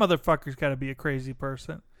 that motherfucker's got to be a crazy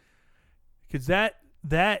person. Because that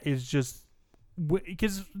is just...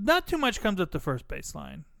 Because not too much comes up the first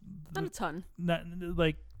baseline. Not a ton. Not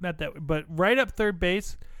that, but right up third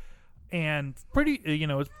base, and pretty, you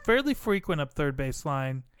know, it's fairly frequent up third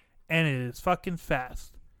baseline, and it is fucking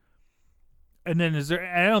fast. And then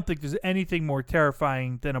I don't think there's anything more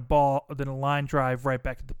terrifying than a line drive right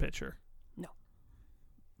back to the pitcher. No.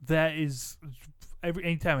 That is,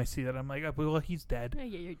 anytime I see that, I'm like, oh, well, he's dead. Yeah,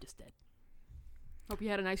 you're just dead. Hope you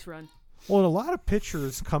had a nice run. Well, and a lot of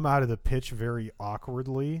pitchers come out of the pitch very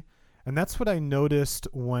awkwardly, and that's what I noticed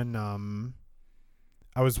when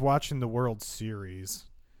I was watching the World Series.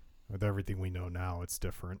 With everything we know now, it's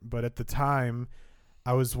different. But at the time,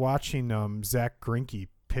 I was watching Zach Greinke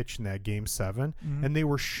pitch in that Game 7, and they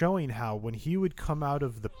were showing how when he would come out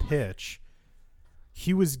of the pitch,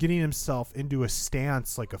 he was getting himself into a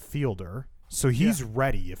stance like a fielder, so he's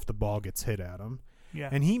ready if the ball gets hit at him. Yeah.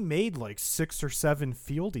 And he made like 6 or 7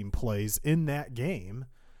 fielding plays in that game.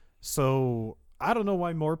 So I don't know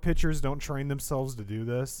why more pitchers don't train themselves to do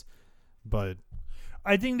this, but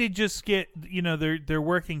I think they just get, you know, they're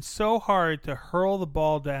working so hard to hurl the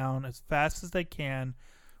ball down as fast as they can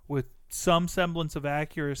with some semblance of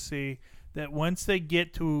accuracy that once they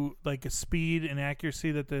get to like a speed and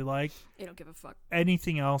accuracy that they like, They don't give a fuck.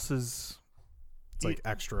 anything else is, it's like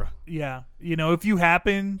extra. yeah. You know, if you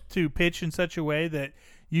happen to pitch in such a way that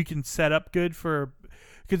you can set up good for,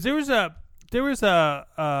 because there was a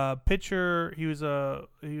pitcher. He was a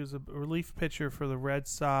relief pitcher for the Red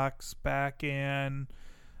Sox back in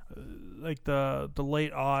like the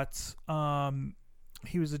late aughts.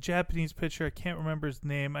 He was a Japanese pitcher. I can't remember his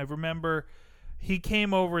name. I remember he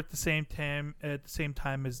came over at the same time as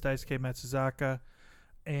Daisuke Matsuzaka,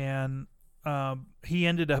 and he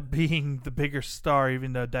ended up being the bigger star,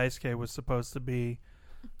 even though Daisuke was supposed to be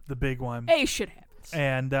the big one. Hey, shit happens.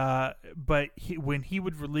 And but when he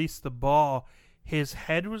would release the ball, his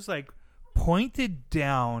head was like pointed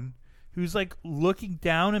down. He was like looking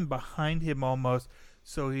down and behind him almost.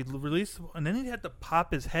 So he'd release, and then he'd have to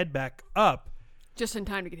pop his head back up. Just in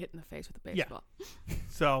time to get hit in the face with a baseball.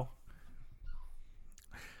 So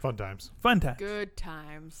Fun times. fun times. Good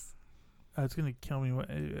times. It's gonna kill me.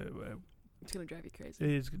 It's going to drive you crazy. It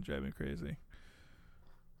is gonna drive me crazy.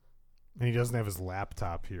 And he doesn't have his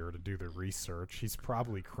laptop here to do the research. He's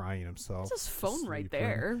probably crying himself. It's his phone right sleeping.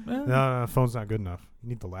 there. No, phone's not good enough. You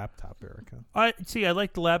need the laptop, Erica. I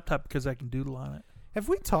like the laptop because I can doodle on it. Have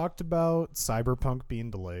we talked about Cyberpunk being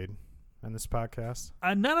delayed on this podcast?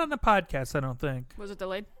 Not on the podcast, I don't think. Was it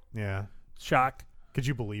delayed? Yeah. Shock. Could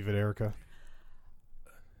you believe it, Erica?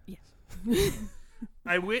 Yes.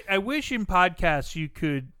 I wish in podcasts you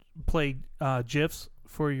could play GIFs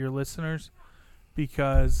for your listeners,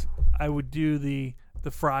 because I would do the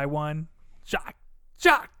Fry one.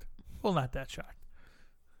 Shocked. Well, not that shocked.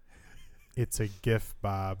 It's a GIF,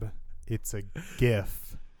 Bob. It's a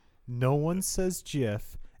GIF. No one says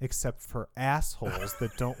GIF except for assholes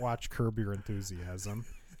that don't watch Curb Your Enthusiasm.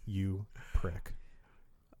 You prick.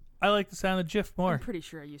 I like the sound of GIF I'm more. pretty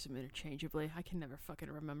sure I use them interchangeably. I can never fucking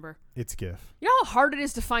remember. It's GIF. You know how hard it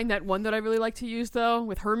is to find that one that I really like to use, though,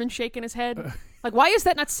 with Herman shaking his head? Like, why is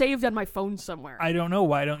that not saved on my phone somewhere? I don't know.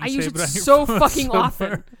 Why don't you I use save it it on your so phone fucking somewhere?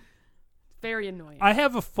 often. Very annoying. I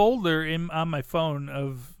have a folder on my phone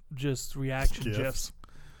of just reaction GIFs. GIFs.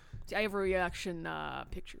 I have reaction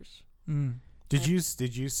pictures. Mm. Did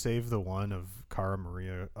you save the one of Cara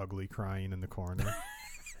Maria ugly crying in the corner?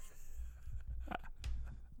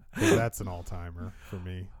 'Cause that's an all-timer for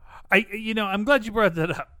me. I'm glad you brought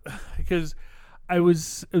that up, because I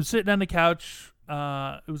was sitting on the couch.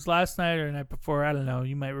 It was last night or the night before. I don't know.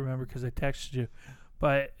 You might remember because I texted you,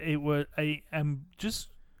 but I'm just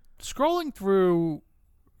scrolling through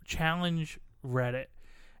challenge Reddit,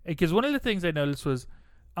 because one of the things I noticed was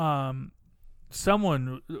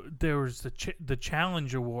there was the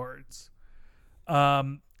challenge awards,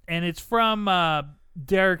 and it's from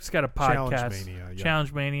Derek's got a podcast, Challenge Mania, yeah.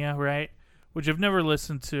 Challenge Mania, right? Which I've never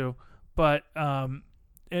listened to, but and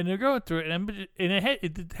they're going through it, and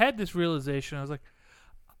it had this realization. I was like,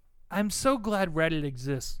 I'm so glad Reddit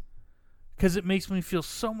exists, because it makes me feel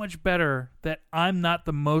so much better that I'm not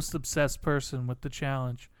the most obsessed person with the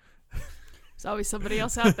challenge. There's always somebody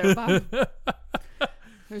else out there, Bob.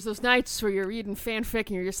 There's those nights where you're reading fanfic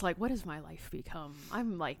and you're just like, what has my life become?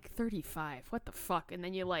 I'm like 35. What the fuck? And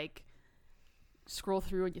then you like scroll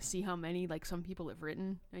through and you see how many like some people have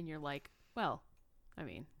written, and you're like, well, I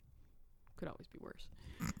mean, could always be worse.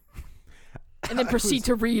 And then proceed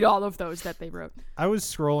to read all of those that they wrote. I was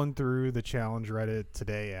scrolling through the challenge Reddit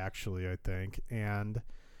today, actually, I think, and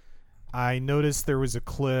I noticed there was a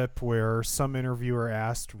clip where some interviewer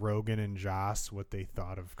asked Rogan and Joss what they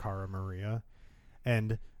thought of Cara Maria,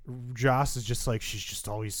 and Joss is just like, she's just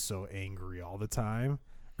always so angry all the time.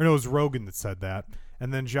 Or no, it was Rogan that said that.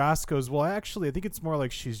 And then Joss goes, well, actually, I think it's more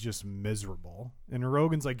like she's just miserable. And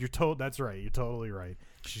Rogan's like, that's right. You're totally right.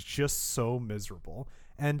 She's just so miserable.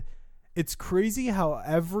 And it's crazy how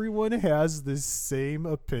everyone has this same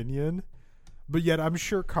opinion, but yet I'm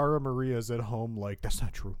sure Cara Maria's at home like, that's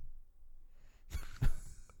not true.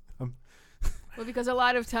 Well, because a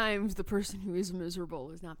lot of times the person who is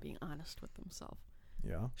miserable is not being honest with themselves.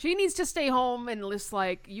 Yeah. She needs to stay home and list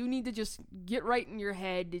like, you need to just get right in your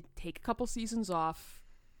head, take a couple seasons off.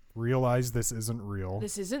 Realize this isn't real.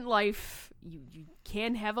 This isn't life. You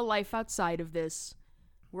can have a life outside of this.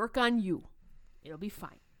 Work on you. It'll be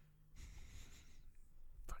fine.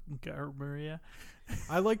 Fucking Cara Maria.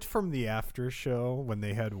 I liked from the after show when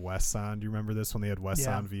they had Wes on. Do you remember this when they had Wes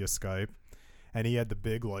on via Skype? And he had the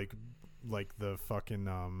big like the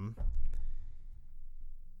fucking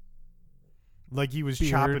like he was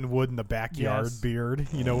beard. chopping wood in the backyard beard.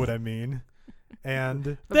 You know what I mean?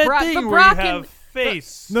 And That thing where you have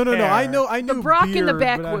face. no, hair. I know The Brock beard, in the but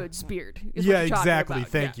backwoods beard. Is yeah, what you're talking exactly. about.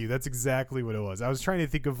 Thank you. That's exactly what it was. I was trying to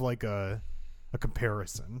think of like a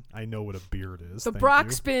comparison. I know what a beard is. The Thank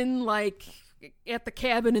Brock's you. been like at the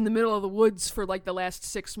cabin in the middle of the woods for like the last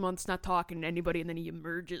 6 months, not talking to anybody, and then he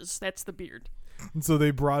emerges. That's the beard. And so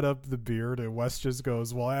they brought up the beard, and Wes just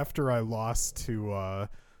goes, well, after I lost to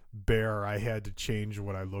Bear, I had to change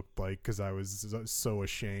what I looked like because I was so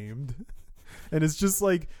ashamed. And it's just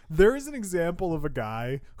like, there is an example of a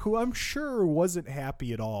guy who I'm sure wasn't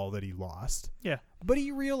happy at all that he lost. Yeah. But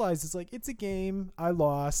he realizes, like, it's a game. I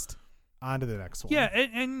lost. On to the next one. Yeah,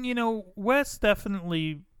 and you know, Wes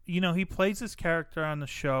definitely, you know, he plays his character on the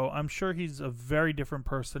show. I'm sure he's a very different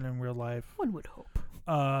person in real life. One would hope.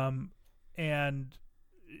 And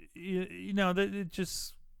you know that it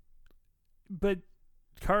just. But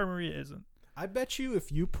Cara Maria isn't. I bet you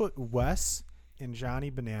if you put Wes and Johnny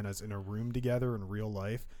Bananas in a room together in real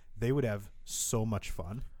life, they would have so much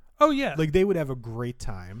fun. Oh yeah, Like they would have a great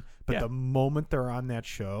time. But Yeah. the moment they're on that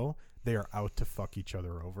show, they are out to fuck each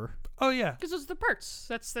other over. oh yeah. Because those are the parts.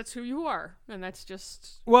 That's who you are, and that's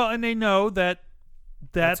just Well, and they know that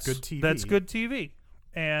that's good TV. That's good TV,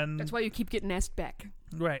 and that's why you keep getting asked back.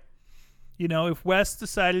 right. You know, if Wes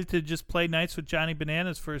decided to just play nights with Johnny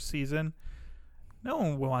Bananas for a season, no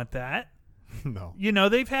one would want that. No. You know,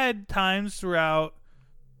 they've had times throughout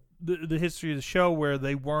the history of the show where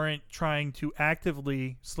they weren't trying to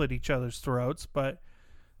actively slit each other's throats, but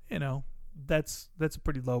you know, that's a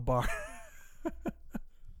pretty low bar.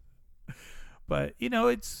 But you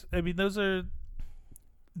know,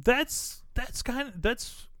 that's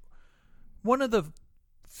one of the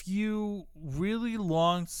few really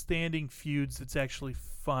long-standing feuds that's actually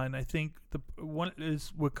fun. I think the one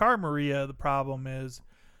is with Cara Maria. The problem is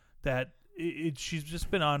that she's just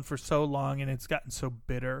been on for so long and it's gotten so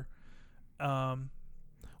bitter. Well,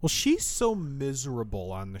 she's so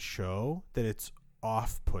miserable on the show that it's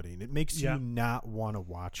off-putting. It makes Yeah. you not want to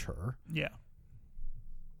watch her. Yeah.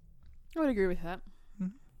 I would agree with that.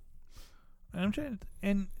 And I'm trying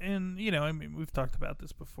to, and you know, I mean, we've talked about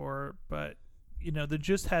this before, but you know, there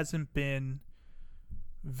just hasn't been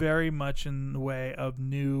very much in the way of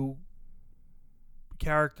new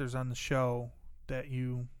characters on the show that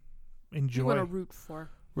you enjoy. You want to root for.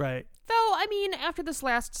 Right. Though, I mean, after this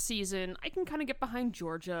last season, I can kind of get behind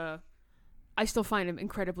Georgia. I still find him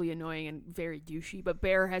incredibly annoying and very douchey, but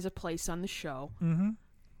Bear has a place on the show. Mm-hmm.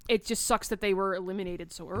 It just sucks that they were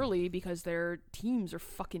eliminated so early because their teams are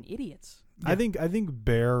fucking idiots. I think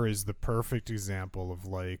Bear is the perfect example of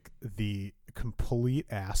like the complete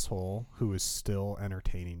asshole who is still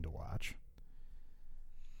entertaining to watch.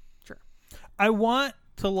 Sure. I want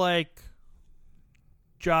to like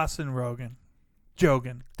Joss and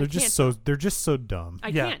Jogan. They're just so dumb. I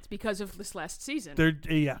Yeah. can't because of this last season. They're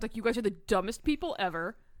yeah. Like, you guys are the dumbest people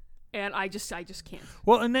ever, and I just can't.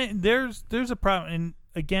 Well, and then there's a problem, and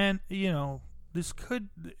again, you know, this could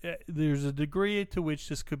there's a degree to which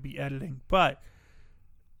this could be editing, but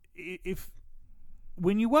if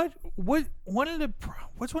when you watch what's one of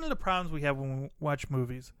the problems we have when we watch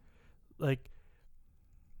movies, like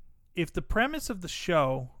if the premise of the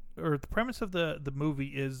show or the premise of the movie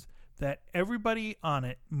is that everybody on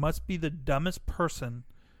it must be the dumbest person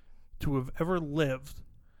to have ever lived,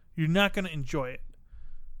 you're not going to enjoy it.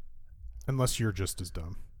 Unless you're just as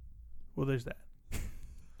dumb, Well, there's that.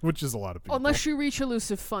 which is a lot of people. Unless you reach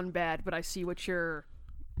elusive fun bad, but I see what you're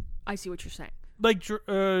saying. Like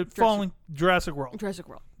falling Jurassic World. Jurassic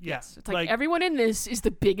World. Yeah, Yes. It's like everyone in this is the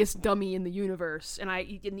biggest dummy in the universe, and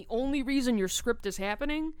the only reason your script is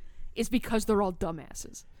happening is because they're all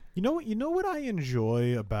dumbasses. You know what I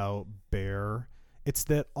enjoy about Bear? It's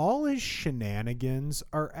that all his shenanigans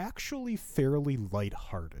are actually fairly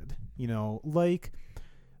lighthearted. You know, like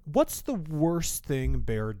what's the worst thing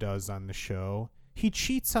Bear does on the show? He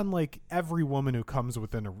cheats on like every woman who comes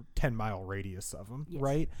within a 10-mile radius of him, Yes.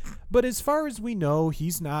 right? But as far as we know,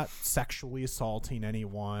 he's not sexually assaulting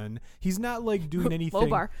anyone. He's not like doing anything. Low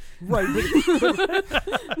bar. Right.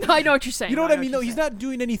 No, I know what you're saying. You know what I mean? No, Though he's not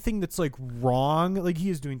doing anything that's like wrong. Like he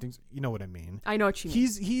is doing things. You know what I mean? I know what you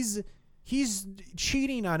mean. He's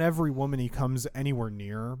cheating on every woman he comes anywhere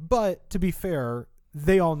near. But to be fair,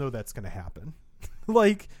 they all know that's going to happen.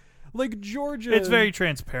 like Georgia. It's very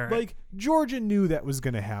transparent. Like Georgia knew that was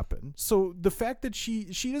going to happen. So the fact that she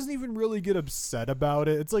doesn't even really get upset about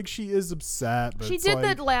it. It's like she is upset. But She it's did like,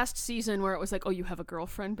 that last season where it was like, oh, you have a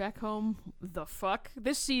girlfriend back home? The fuck?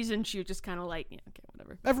 This season, she was just kind of like, yeah, okay,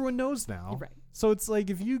 whatever. Everyone knows now. Right. So it's like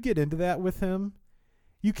if you get into that with him,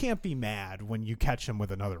 you can't be mad when you catch him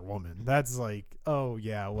with another woman. That's like, oh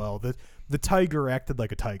yeah, well the tiger acted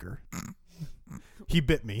like a tiger. He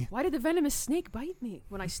bit me. Why did the venomous snake bite me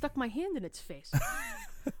when I stuck my hand in its face?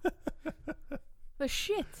 The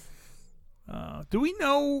shit. do we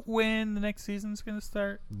know when the next season's going to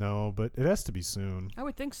start? No, but it has to be soon. I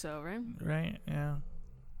would think so, right? Right? Yeah.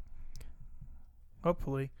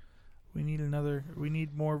 Hopefully. We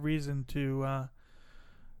need more reason to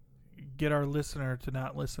get our listener to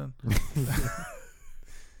not listen.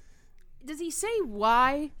 Does he say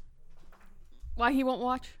why he won't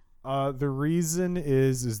watch? The reason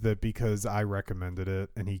is that because I recommended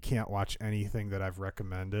it, and he can't watch anything that I've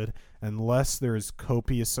recommended unless there's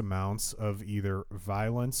copious amounts of either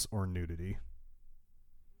violence or nudity.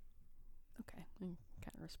 Okay, I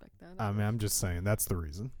kind of respect that. I mean, I'm just saying that's the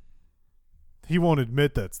reason. He won't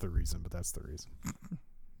admit that's the reason, but that's the reason.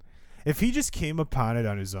 If he just came upon it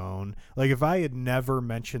on his own, like if I had never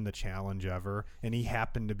mentioned the challenge ever and he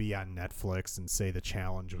happened to be on Netflix and say the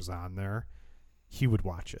challenge was on there, he would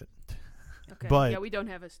watch it. Okay. But yeah, we don't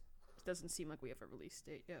have doesn't seem like we have a release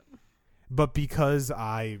date yet. But because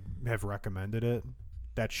I have recommended it,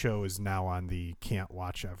 that show is now on the can't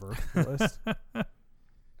watch ever list.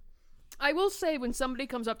 I will say, when somebody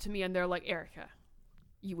comes up to me and they're like, Erica,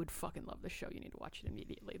 you would fucking love this show. You need to watch it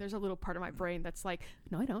immediately. There's a little part of my brain that's like,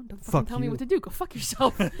 no, I don't. Don't fucking tell me what to do. Go fuck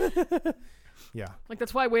yourself. Yeah. Like,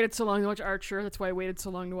 that's why I waited so long to watch Archer. That's why I waited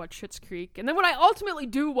so long to watch Schitt's Creek. And then when I ultimately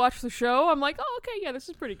do watch the show, I'm like, oh, okay, yeah, this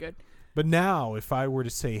is pretty good. But now, if I were to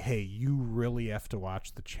say, hey, you really have to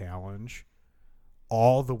watch the challenge,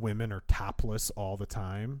 all the women are topless all the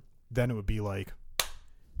time, then it would be like,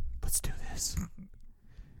 let's do this.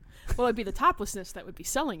 Well, it'd be the toplessness that would be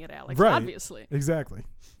selling it, Alex, Right. obviously. Exactly.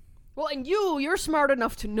 Well, and you're smart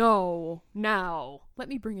enough to know now. Let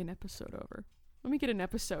me bring an episode over. Let me get an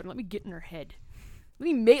episode and let me get in her head.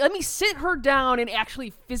 Let me sit her down and actually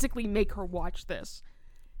physically make her watch this.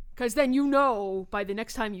 Because then you know, by the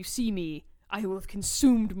next time you see me, I will have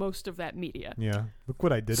consumed most of that media. Yeah. Look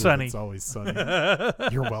what I did Sunny. with It's Always Sunny.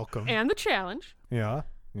 You're welcome. And the challenge. Yeah.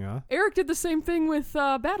 Yeah. Eric did the same thing with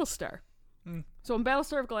Battlestar. Mm. So when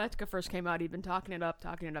Battlestar Galactica first came out, he'd been talking it up,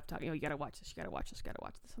 you gotta watch this, you gotta watch this, you gotta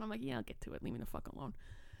watch this. And I'm like, yeah, I'll get to it. Leave me the fuck alone.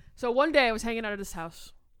 So one day I was hanging out at his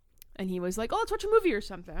house, and he was like, oh, let's watch a movie or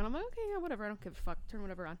something. And I'm like, okay, yeah, whatever. I don't give a fuck. Turn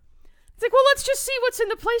whatever on. He's like, well, let's just see what's in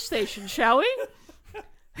the PlayStation, shall we?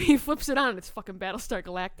 He flips it on, and it's fucking Battlestar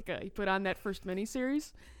Galactica. He put on that first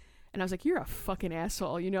miniseries, and I was like, you're a fucking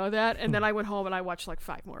asshole, you know that? And then I went home and I watched like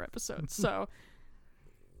 5 more episodes. So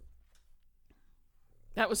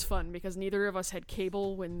that was fun because neither of us had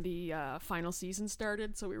cable when the final season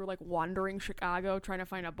started, so we were like wandering Chicago trying to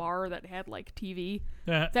find a bar that had like TV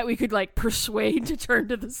that we could like persuade to turn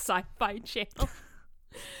to the Sci-Fi Channel.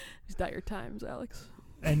 These dire times, Alex.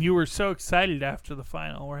 And you were so excited after the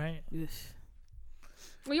final, right? Ugh.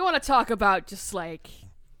 Well, you want to talk about just like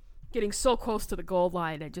getting so close to the goal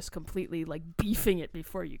line and just completely like beefing it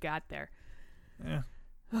before you got there. Yeah.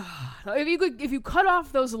 If you cut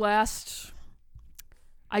off those last,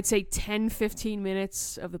 I'd say 10-15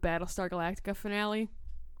 minutes of the Battlestar Galactica finale,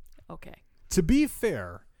 okay. To be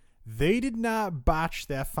fair, they did not botch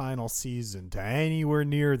that final season to anywhere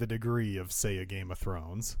near the degree of, say, a Game of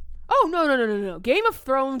Thrones. Oh, no. Game of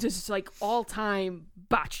Thrones is like all-time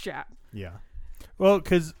botch job. Yeah. Well,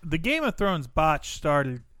 because the Game of Thrones botch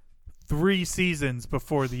started 3 seasons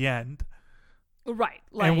before the end. Right.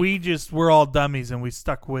 Like, And we're all dummies and we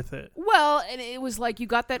stuck with it. well, and it was like you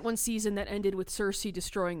got that one season that ended with Cersei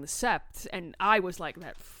destroying the Sept, and I was like,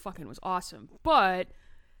 that fucking was awesome. But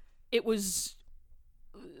it was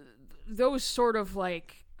those sort of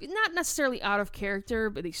like, not necessarily out of character,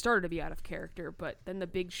 but they started to be out of character, but then the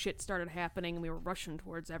big shit started happening and we were rushing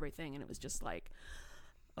towards everything, and it was just like,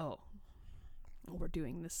 oh, we're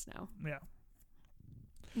doing this now. Yeah.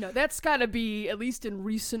 No, that's got to be, at least in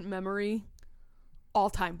recent memory,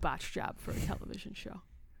 all-time botch job for a television show.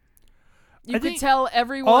 You could tell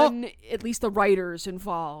everyone, at least the writers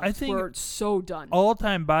involved, were so done.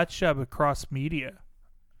 All-time botch job across media.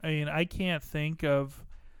 I mean, I can't think of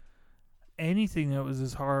anything that was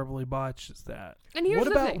as horribly botched as that. And here's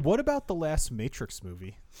the thing. What about the last Matrix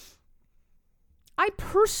movie? I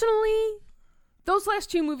personally, those last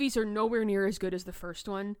 2 movies are nowhere near as good as the first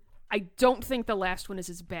one. I don't think the last one is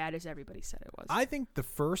as bad as everybody said it was. I think the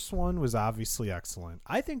first one was obviously excellent.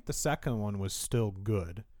 I think the second one was still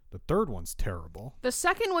good. The third one's terrible. The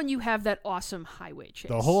second one, you have that awesome highway chase.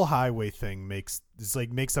 The whole highway thing makes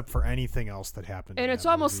up for anything else that happened. And in it's that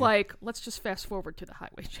almost movie. like, let's just fast forward to the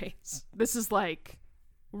highway chase. This is like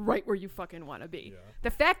right where you fucking want to be. Yeah.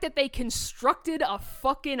 The fact that they constructed a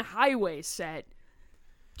fucking highway set,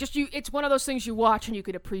 it's one of those things you watch and you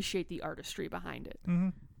could appreciate the artistry behind it. Mm-hmm.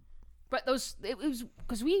 But it was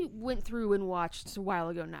because we went through and watched a while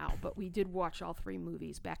ago now, but we did watch all 3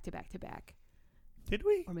 movies back to back to back. Did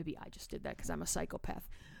we? Or maybe I just did that because I'm a psychopath.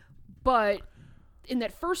 But in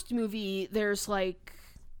that first movie, there's like,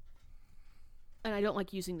 and I don't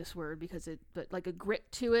like using this word but like a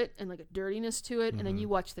grit to it and like a dirtiness to it. Mm-hmm. And then you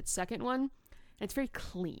watch that second one, and it's very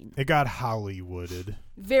clean. It got Hollywooded.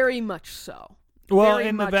 Very much so. Well, very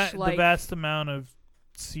and much the vast amount of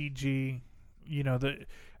CG,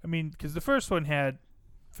 because the first one had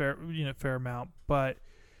fair amount, but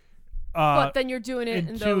But then you're doing it in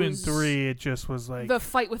in 2 and those 3, it just was like the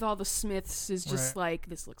fight with all the Smiths is just Right. like,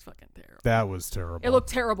 this looks fucking terrible. That was terrible. It looked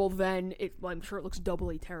terrible then. I'm sure it looks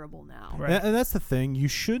doubly terrible now. Right. And that's the thing. You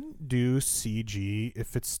shouldn't do CG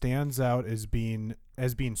if it stands out as being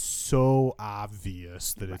so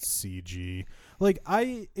obvious that it's CG. Like,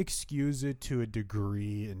 I excuse it to a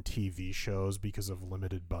degree in TV shows because of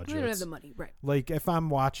limited budgets. We don't have the money, right? Like, if I'm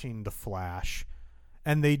watching The Flash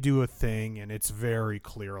and they do a thing and it's very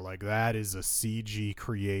clear, like, that is a CG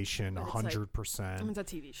creation, But it's like, 100%. It's a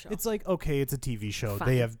TV show. It's like, okay, it's a TV show. Fine.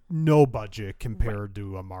 They have no budget compared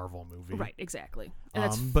to a Marvel movie. Right, exactly. And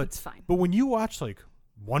that's but it's fine. But when you watch, like,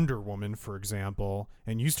 Wonder Woman, for example,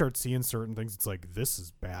 and you start seeing certain things, it's like, this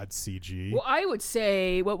is bad CG. Well, I would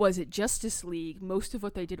say, what was it, Justice League, most of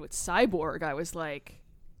what they did with Cyborg, I was like,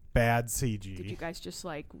 Bad CG. did you guys just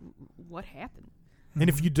like, what happened? And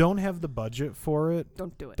if you don't have the budget for it,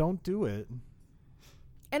 Don't do it. don't do it.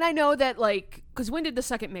 And I know that, like, because when did the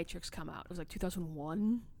second Matrix come out? It was like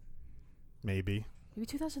 2001? Maybe. Maybe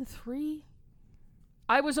 2003?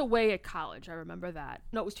 I was away at college. I remember that.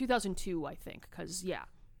 No, it was 2002, I think. Because, yeah,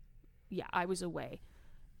 I was away.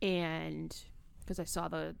 And because I saw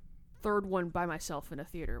the third one by myself in a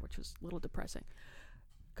theater, which was a little depressing.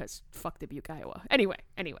 Because fuck Dubuque, Iowa. Anyway.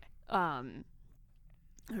 I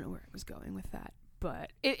don't know where I was going with that.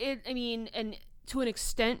 But, I mean, and to an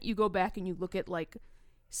extent, you go back and you look at, like,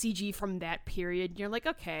 CG from that period, and you're like,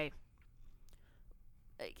 okay,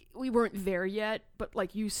 like, we weren't there yet, but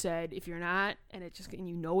like you said, if you're not, and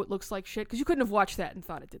you know it looks like shit, because you couldn't have watched that and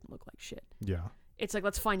thought it didn't look like shit. Yeah. It's like,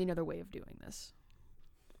 let's find another way of doing this.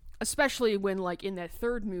 Especially when, like, in that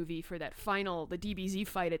third movie for that final, the DBZ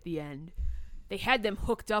fight at the end, they had them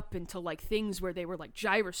hooked up into, like, things where they were, like,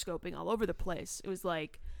 gyroscoping all over the place. It was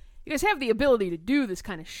like, you guys have the ability to do this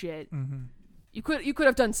kind of shit. Mm-hmm. You could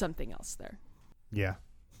have done something else there. Yeah.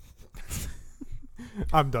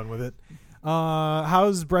 I'm done with it.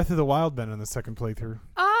 How's Breath of the Wild been in the second playthrough?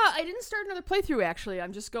 I didn't start another playthrough, actually.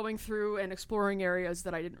 I'm just going through and exploring areas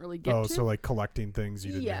that I didn't really get to. So like collecting things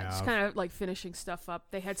you didn't Yeah, have. just kind of like finishing stuff up.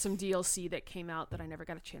 They had some DLC that came out that I never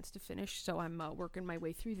got a chance to finish, so I'm working my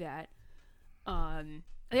way through that.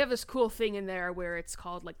 They have this cool thing in there where it's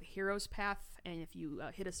called like the Hero's Path, and if you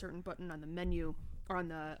hit a certain button on the menu, or on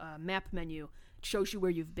the map menu, it shows you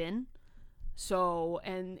where you've been. So,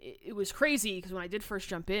 and it was crazy, because when I did first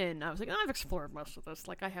jump in, I was like, oh, I've explored most of this.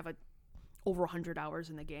 Like, I have over 100 hours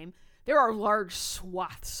in the game. There are large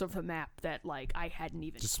swaths of the map that, like, I hadn't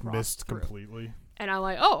even Just crossed missed through. completely. And I'm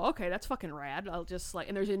like, oh, okay, that's fucking rad. I'll just, like,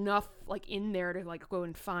 and there's enough, like, in there to, like, go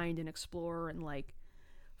and find and explore and, like,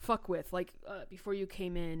 fuck with. Like, before you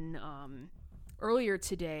came in, earlier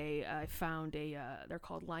today, I found they're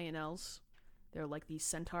called Lionels. They're, like, these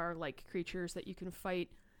centaur-like creatures that you can fight.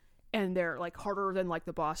 And they're, like, harder than, like,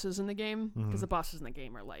 the bosses in the game. Because the bosses in the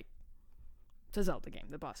game are, like, it's a Zelda game.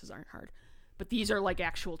 The bosses aren't hard. But these are, like,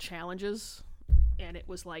 actual challenges. And it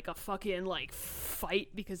was, like, a fucking, like,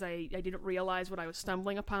 fight. Because I didn't realize what I was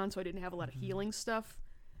stumbling upon. So I didn't have a lot of healing stuff.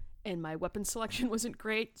 And my weapon selection wasn't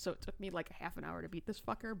great. So it took me, like, a half an hour to beat this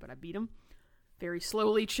fucker. But I beat him. Very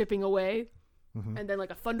slowly, chipping away. And then,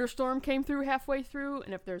 like, a thunderstorm came through halfway through.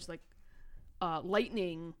 And if there's, like,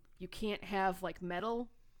 lightning, you can't have, like, metal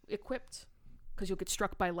equipped, because you'll get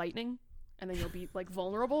struck by lightning and then you'll be like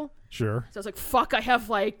vulnerable. Sure. So I was like, fuck, I have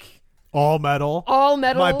like All metal.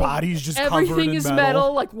 My body's just covered everything in is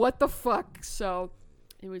metal. Like, what the fuck? So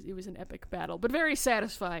it was an epic battle, but very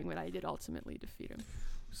satisfying when I did ultimately defeat him.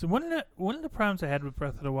 So one of the problems I had with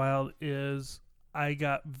Breath of the Wild is I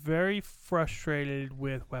got very frustrated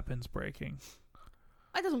with weapons breaking.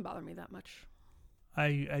 That doesn't bother me that much.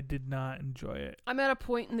 I did not enjoy it. I'm at a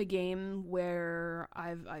point in the game where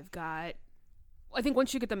I've got, I think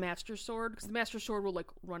once you get the Master Sword, because the Master Sword will like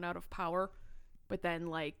run out of power, but then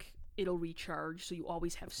like it'll recharge, so you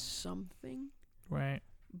always have something. Right.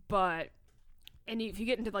 But, and if you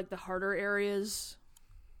get into like the harder areas,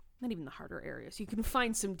 not even the harder areas, you can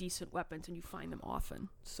find some decent weapons, and you find them often,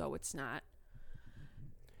 so it's not.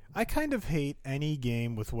 I kind of hate any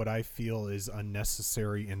game with what I feel is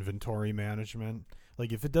unnecessary inventory management.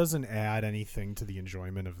 Like, if it doesn't add anything to the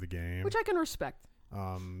enjoyment of the game. Which I can respect.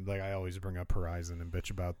 Like, I always bring up Horizon and bitch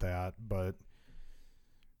about that. But,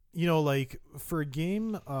 you know, like, for a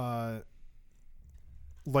game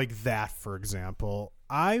like that, for example,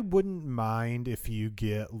 I wouldn't mind if you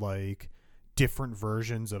get, like, different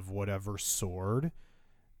versions of whatever sword,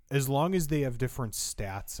 as long as they have different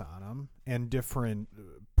stats on them and different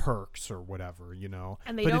perks or whatever, you know.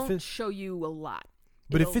 And they but don't show you a lot.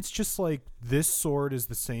 But if it's just like, this sword is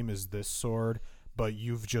the same as this sword, but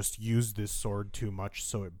you've just used this sword too much,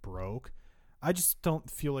 so it broke, I just don't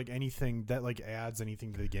feel like anything that like adds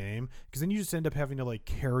anything to the game, because then you just end up having to like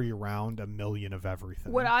carry around a million of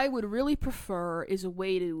everything. What I would really prefer is a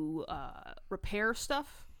way to repair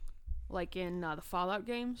stuff, like in the Fallout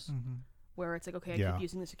games, where it's like, okay, I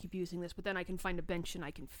keep using this, but then I can find a bench and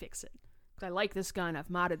I can fix it. Because I like this gun, I've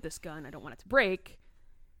modded this gun, I don't want it to break,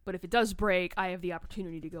 but if it does break, I have the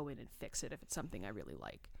opportunity to go in and fix it if it's something I really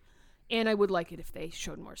like. And I would like it if they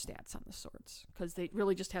showed more stats on the swords, because it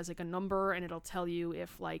really just has like a number and it'll tell you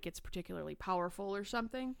if like it's particularly powerful or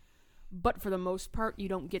something. But for the most part, you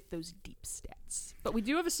don't get those deep stats. But we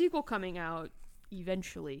do have a sequel coming out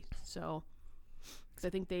eventually, so because I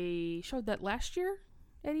think they showed that last year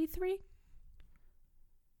at E3.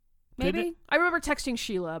 Maybe I remember texting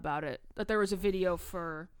Sheila about it, that there was a video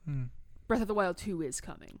for Breath of the Wild 2 is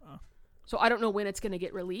coming. So I don't know when it's going to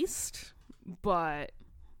get released, but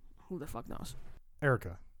who the fuck knows?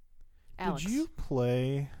 Erica, Alex. did you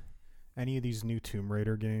play any of these new Tomb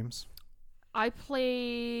Raider games? I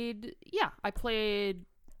played,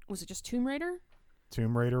 was it just Tomb Raider?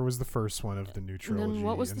 Tomb Raider was the first one of the new trilogy. And then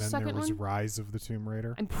what was the and then second there was one? Rise of the Tomb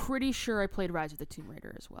Raider. I'm pretty sure I played Rise of the Tomb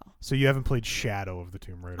Raider as well. So you haven't played Shadow of the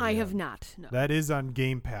Tomb Raider I yet. have not, no. That is on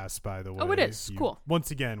Game Pass, by the way. Oh, it is. Cool. Once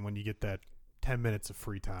again, when you get that 10 minutes of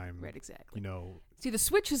free time, Right, exactly. you know, See, the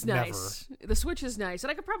Switch is nice. The Switch is nice.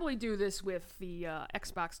 And I could probably do this with the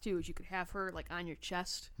Xbox too, is you could have her like on your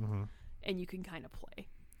chest and you can kind of play.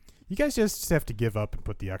 you guys just have to give up and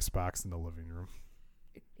put the Xbox in the living room.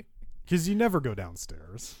 Because you never go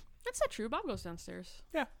downstairs. That's not true. Bob goes downstairs.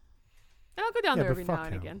 Yeah. And I'll go down Yeah, there but every now fuck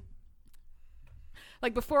and him. again.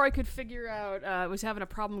 Like before I could figure out, I was having a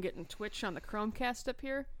problem getting Twitch on the Chromecast up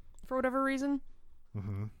here for whatever reason.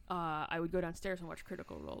 I would go downstairs and watch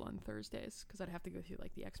Critical Role on Thursdays because I'd have to go through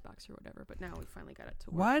like the Xbox or whatever. But now we finally got it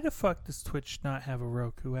to work. Why the fuck does Twitch not have a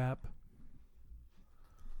Roku app?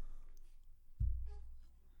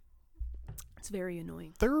 It's very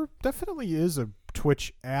annoying. There definitely is a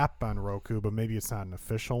Twitch app on Roku, but maybe it's not an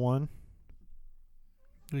official one.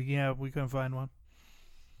 Yeah, we couldn't find one.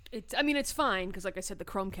 It's fine because, like I said, the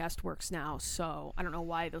Chromecast works now. So I don't know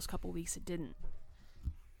why those couple weeks it didn't.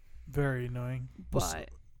 Very annoying. But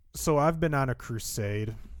So I've been on a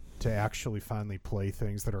crusade to actually finally play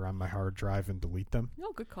things that are on my hard drive and delete them.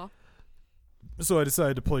 oh, good call. So I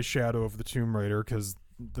decided to play Shadow of the Tomb Raider because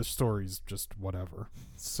the story's just whatever.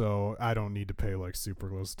 So I don't need to pay like super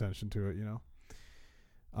close attention to it, you know.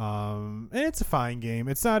 And it's a fine game.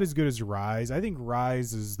 It's not as good as Rise. I think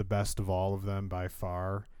Rise is the best of all of them by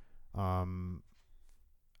far.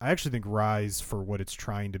 I actually think Rise, for what it's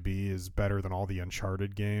trying to be, is better than all the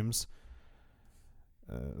Uncharted games.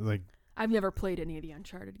 Like I've never played any of the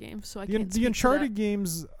Uncharted games, so I the, can't. the speak to Uncharted that.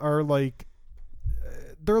 games are like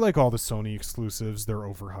they're like all the Sony exclusives. They're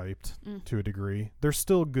overhyped to a degree. They're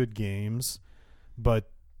still good games,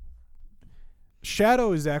 but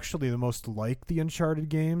Shadow is actually the most like the Uncharted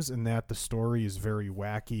games in that the story is very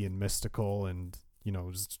wacky and mystical, and you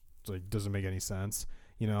know, just like doesn't make any sense,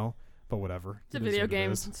 you know. But whatever. It's a It is video what it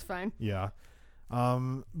game. is. It's fine. Yeah.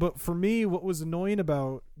 But for me, what was annoying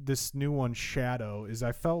about this new one, Shadow, is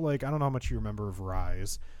I felt like, I don't know how much you remember of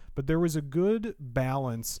Rise, but there was a good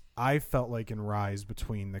balance, I felt like, in Rise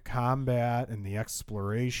between the combat and the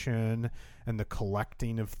exploration and the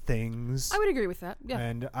collecting of things. I would agree with that. Yeah.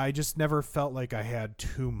 And I just never felt like I had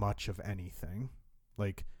too much of anything.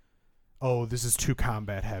 Like, oh, this is too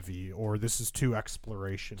combat heavy, or this is too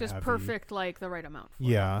exploration Just heavy. perfect, like the right amount. For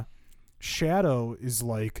Yeah. Shadow is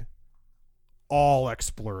like all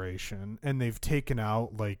exploration, and they've taken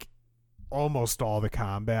out like almost all the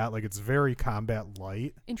combat. Like it's very combat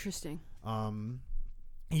light. Interesting.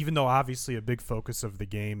 Even though obviously a big focus of the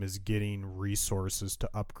game is getting resources to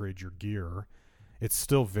upgrade your gear, it's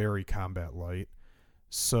still very combat light.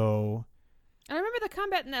 So And I remember the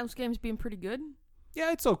combat in those games being pretty good.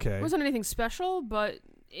 yeah, it's okay. It wasn't anything special, but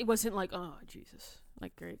it wasn't like, oh Jesus,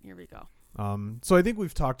 like great, here we go. So I think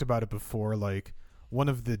we've talked about it before. Like one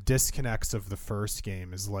of the disconnects of the first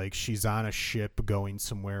game is like she's on a ship going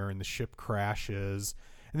somewhere and the ship crashes.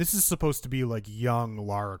 And this is supposed to be like young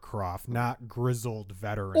Lara Croft, not grizzled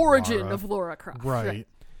veteran Origin Lara. of Lara Croft. Right.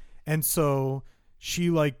 And so she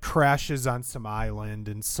like crashes on some island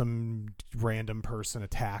and some random person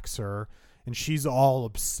attacks her and she's all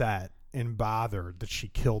upset and bothered that she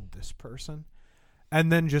killed this person. And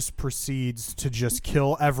then just proceeds to just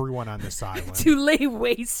kill everyone on this island. To lay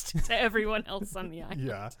waste to everyone else on the island.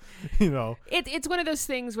 Yeah. You know. It's one of those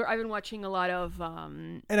things where I've been watching a lot of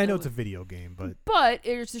And I know it's a video game, but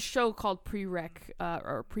there's a show called Prereq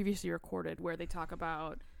or Previously Recorded where they talk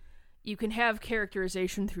about you can have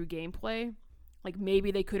characterization through gameplay, Like,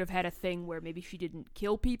 maybe they could have had a thing where maybe she didn't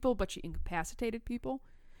kill people, but she incapacitated people.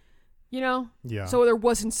 You know? Yeah. So there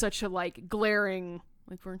wasn't such a, like, glaring,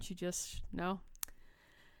 like, weren't you just, no?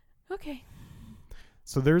 Okay.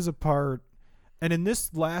 So there's a part, and in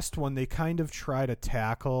this last one, they kind of try to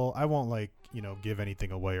tackle, I won't, like, you know, give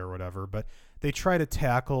anything away or whatever, but they try to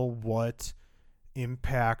tackle what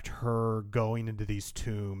impact her going into these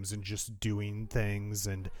tombs and just doing things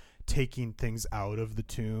and taking things out of the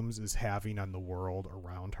tombs is having on the world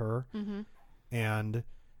around her. Mm-hmm. And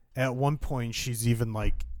at one point, she's even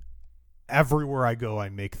like, everywhere I go, I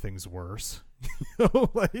make things worse. You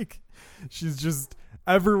know, like, she's just,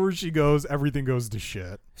 everywhere she goes, everything goes to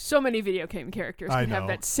shit. So many video game characters I can have know.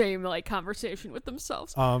 that same, like, conversation with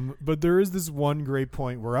themselves. But there is this one great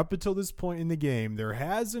point where up until this point in the game, there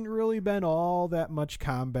hasn't really been all that much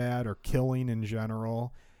combat or killing in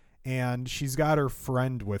general. And she's got her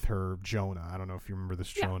friend with her, Jonah. I don't know if you remember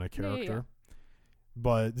this Jonah character. Yeah.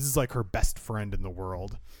 But this is like her best friend in the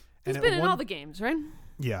world. He's And been at in one- all the games, right?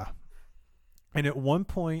 Yeah. And at one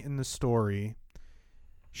point in the story,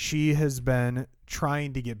 she has been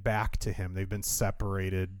trying to get back to him. They've been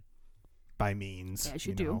separated by means. As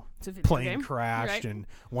you do. know. It's a video Plane game. crashed, Right. and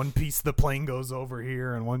one piece of the plane goes over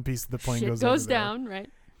here, and one piece of the plane Shit goes goes over there. down, right?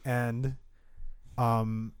 And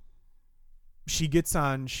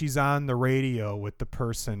she's on the radio with the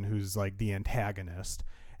person who's like the antagonist,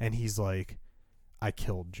 and he's like, I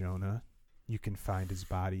killed Jonah. You can find his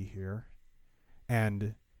body here.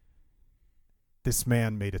 And this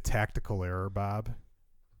man made a tactical error, Bob.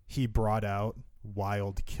 He brought out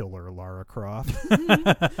wild killer Lara Croft.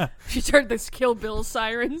 She heard this Kill Bill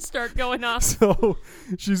siren start going off. So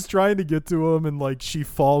she's trying to get to him, and like she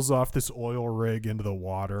falls off this oil rig into the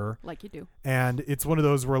water. Like you do. And it's one of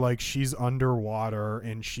those where like she's underwater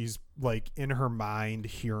and she's like in her mind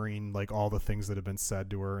hearing like all the things that have been said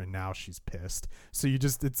to her, and now she's pissed. So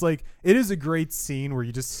it's like, it is a great scene where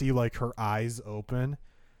you just see like her eyes open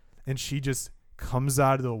and she just comes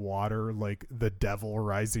out of the water like the devil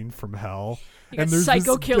rising from hell. You got And there's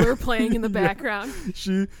Psycho this- Killer playing in the Yeah. background.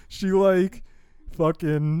 She like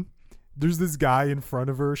fucking, there's this guy in front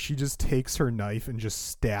of her. She just takes her knife and just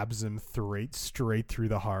stabs him straight through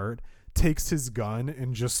the heart, takes his gun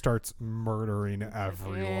and just starts murdering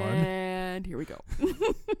everyone. And here we go.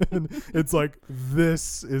 And it's like,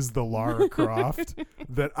 this is the Lara Croft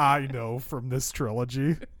that I know from this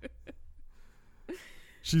trilogy.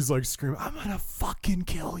 She's like screaming, I'm gonna fucking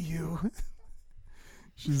kill you.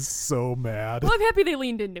 She's so mad. Well, I'm happy they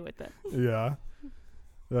leaned into it then. Yeah.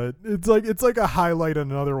 It's like a highlight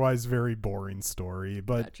on an otherwise very boring story,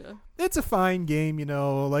 but Gotcha. it's a fine game, you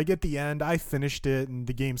know. Like at the end, I finished it, and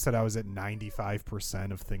the game said I was at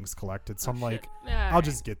 95% of things collected. So I'm like, I'll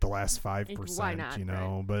just get the last 5%, Why not, you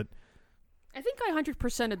know. But I think I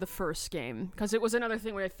 100%ed the first game because it was another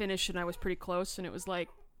thing where I finished and I was pretty close, and it was like,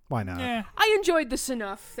 why not? Yeah. I enjoyed this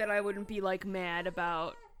enough that I wouldn't be like mad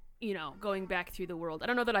about, you know, going back through the world. I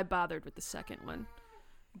don't know that I bothered with the second one,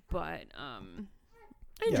 but I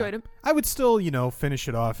enjoyed it. I would still, you know, finish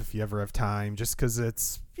it off if you ever have time, just because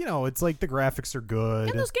it's, you know, it's like the graphics are good.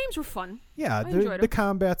 And those games were fun. Yeah, I enjoyed the 'em.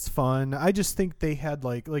 combat's fun. I just think they had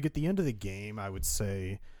like at the end of the game, I would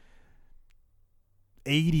say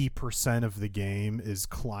 80% of the game is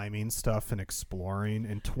climbing stuff and exploring,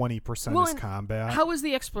 and 20% Well, is and combat. How was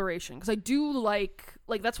the exploration? Because I do like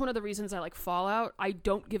that's one of the reasons I like Fallout. I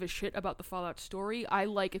don't give a shit about the Fallout story. I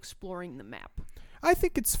like exploring the map. I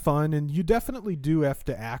think it's fun, and you definitely do have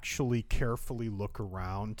to actually carefully look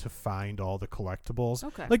around to find all the collectibles.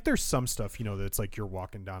 Okay. Like there's some stuff, you know, that's like you're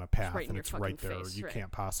walking down a path right in and your it's right fucking there. face, You right.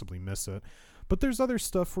 can't possibly miss it. But there's other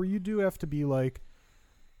stuff where you do have to be like,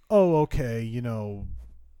 oh, okay, you know,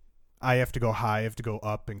 I have to go high, I have to go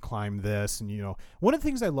up and climb this. And, you know, one of the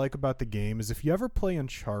things I like about the game is if you ever play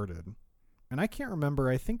Uncharted, and I can't remember,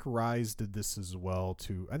 I think Rise did this as well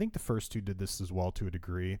too. I think the first two did this as well to a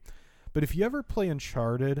degree. But if you ever play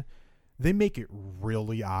Uncharted, they make it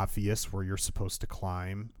really obvious where you're supposed to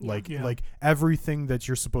climb. Yeah. Like everything that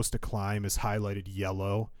you're supposed to climb is highlighted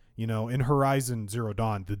yellow. You know, in Horizon Zero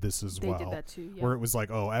Dawn did this as They well. did that too. Yeah. Where it was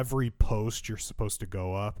like, oh, every post you're supposed to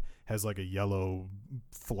go up has like a yellow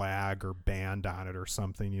flag or band on it or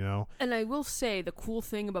something, you know? And I will say the cool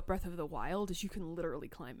thing about Breath of the Wild is you can literally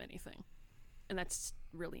climb anything. And that's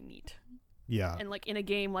really neat. Yeah. And like in a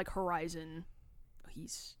game like Horizon,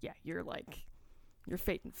 you're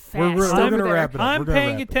fading fast. We're over gonna there. wrap it up. I'm We're gonna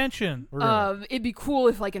paying wrap it. attention. We're gonna- It'd be cool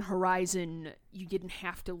if like in Horizon you didn't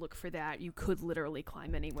have to look for that. You could literally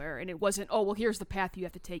climb anywhere, and it wasn't, oh well, here's the path you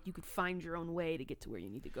have to take. You could find your own way to get to where you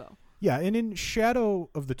need to go. Yeah, and in Shadow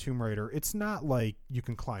of the Tomb Raider, it's not like you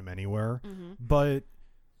can climb anywhere, Mm-hmm. but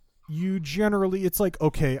you generally, it's like,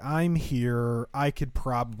 okay, I'm here. I could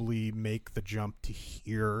probably make the jump to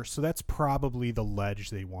here. So that's probably the ledge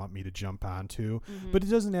they want me to jump onto. But it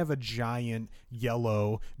doesn't have a giant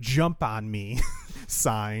yellow jump on me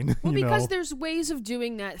sign. Well, you because know? there's ways of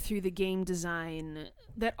doing that through the game design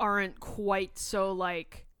that aren't quite so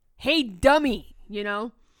like, hey, dummy, you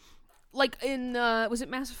know? Like in, was it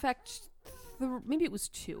Mass Effect? Maybe it was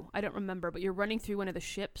 2. I don't remember. But you're running through one of the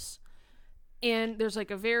ships. And there's like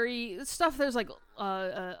there's like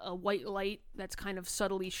a white light that's kind of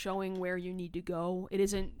subtly showing where you need to go. It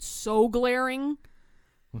isn't so glaring,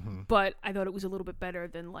 but I thought it was a little bit better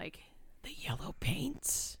than like the yellow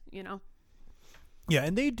paints, you know? Yeah,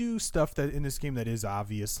 and they do stuff that in this game that is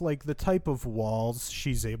obvious, like the type of walls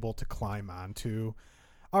she's able to climb onto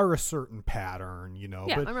are a certain pattern, you know.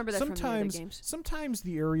 Yeah, but I remember that from the other games. Sometimes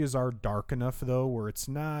the areas are dark enough, though, where it's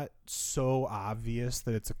not so obvious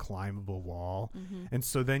that it's a climbable wall. And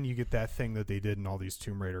so then you get that thing that they did in all these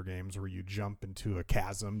Tomb Raider games where you jump into a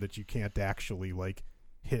chasm that you can't actually, like,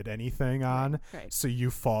 hit anything on. Right. So you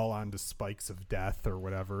fall onto spikes of death or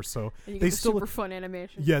whatever. So And you they get the still... super fun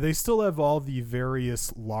animation. Yeah, they still have all the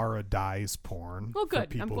various Lara dies porn Well, good. for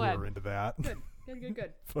people I'm glad. who are into that.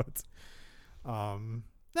 Good. But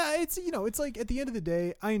nah, it's, you know, it's like at the end of the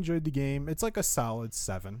day, I enjoyed the game. It's like a solid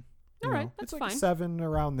 7. All you right, know? that's it's like fine. a 7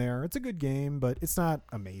 around there. It's a good game, but it's not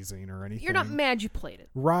amazing or anything. You're not mad you played it.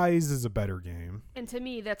 Rise is a better game. And to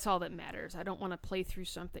me, that's all that matters. I don't want to play through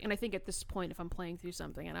something. And I think at this point, if I'm playing through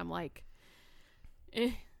something and I'm like,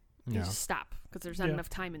 you Yeah. just stop because there's not Yeah. enough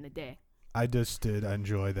time in the day. I just did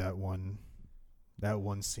enjoy that one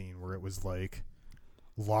scene where it was like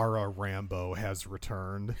Lara Rambo has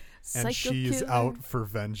returned and Psycho she's killer. out for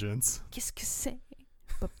vengeance. Kiss, kiss, say.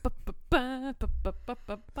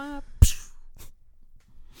 Ba-ba-ba-ba-ba-ba-ba-ba.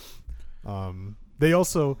 They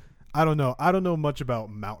also, I don't know much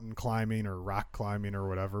about mountain climbing or rock climbing or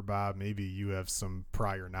whatever, Bob. Maybe you have some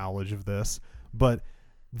prior knowledge of this, but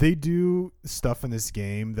they do stuff in this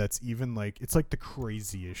game that's even like, it's like the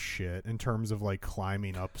craziest shit in terms of like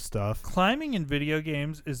climbing up stuff. Climbing in video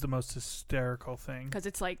games is the most hysterical thing. Because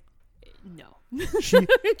it's like, no. She,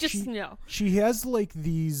 Just she, no. she has like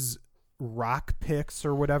these rock picks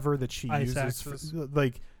or whatever that she Ice uses axes. for,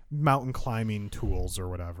 like mountain climbing tools or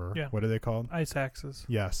whatever. Yeah. What are they called? Ice axes.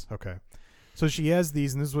 Yes. Okay. So she has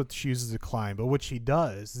these, and this is what she uses to climb. But what she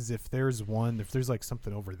does is if there's like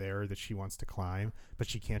something over there that she wants to climb, but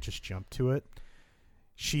she can't just jump to it,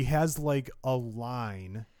 she has like a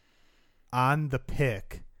line on the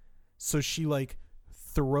pick. So she like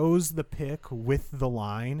throws the pick with the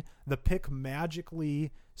line. The pick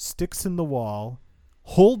magically sticks in the wall,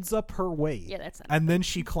 holds up her weight, Yeah, that's not and then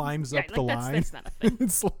she climbs up the line. That's not a thing.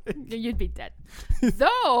 It's like, You'd be dead.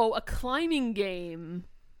 Though, a climbing game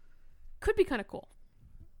could be kind of cool.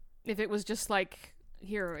 If it was just like,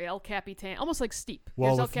 here, El Capitan, almost like Steep.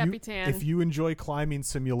 well, Here's El if you, Capitan. if you enjoy Climbing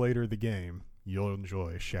Simulator, the game, you'll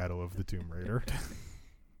enjoy Shadow of the Tomb Raider.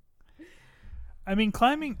 I mean,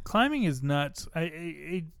 climbing is nuts.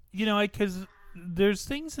 Because there's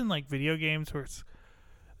things in like video games where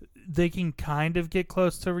they can kind of get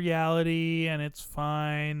close to reality and it's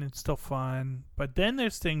fine, it's still fun. But then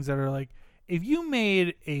there's things that are like, if you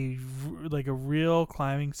made a real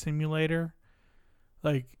climbing simulator,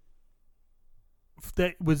 like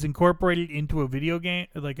that was incorporated into a video game,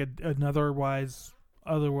 like another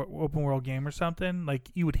open world game or something, like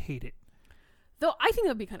you would hate it. Though I think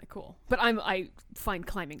that'd be kind of cool. But I find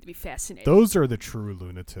climbing to be fascinating. Those are the true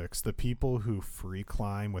lunatics, the people who free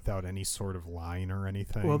climb without any sort of line or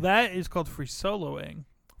anything. Well, that is called free soloing.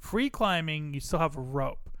 Free climbing, you still have a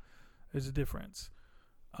rope. There's a difference.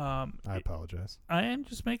 I apologize. I am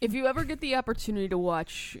just making. If you ever get the opportunity to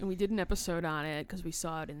watch, and we did an episode on it because we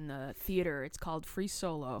saw it in the theater, it's called Free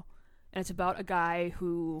Solo. And it's about a guy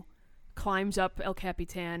who climbs up El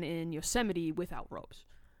Capitan in Yosemite without ropes.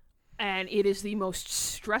 And it is the most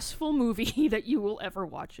stressful movie that you will ever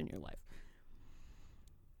watch in your life.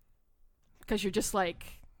 Because you're just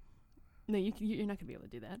like, no, you're not going to be able to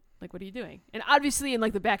do that. Like, what are you doing? And obviously, in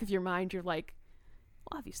like the back of your mind, you're like,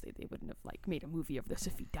 well, obviously they wouldn't have like made a movie of this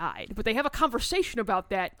if he died. But they have a conversation about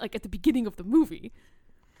that like at the beginning of the movie.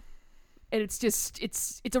 And it's just,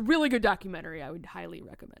 it's a really good documentary. I would highly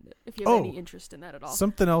recommend it if you have any interest in that at all.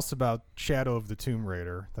 Something else about Shadow of the Tomb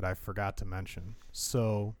Raider that I forgot to mention.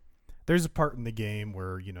 So there's a part in the game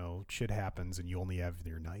where, you know, shit happens and you only have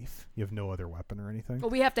your knife. You have no other weapon or anything. Well,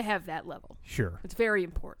 we have to have that level. Sure. It's very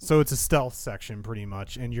important. So it's a stealth section pretty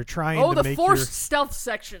much, and you're trying Oh, to the make forced stealth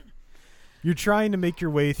section. you're trying to make your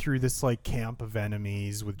way through this like camp of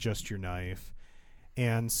enemies with just your knife.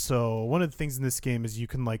 And so one of the things in this game is you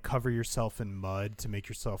can like cover yourself in mud to make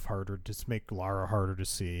yourself harder, just make Lara harder to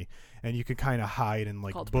see. And you can kind of hide in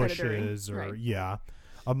like Called bushes predatoring, or right.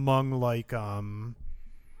 among like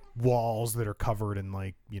walls that are covered in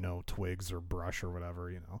like, twigs or brush or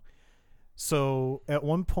whatever. So at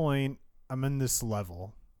one point I'm in this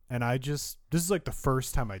level and this is like the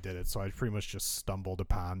first time I did it. So I pretty much just stumbled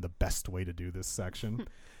upon the best way to do this section.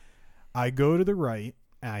 I go to the right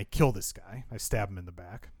and I kill this guy. I stab him in the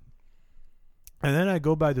back. And then I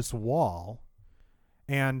go by this wall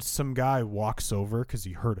and some guy walks over because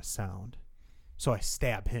he heard a sound. So I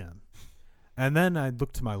stab him. And then I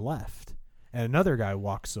look to my left and another guy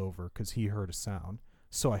walks over because he heard a sound.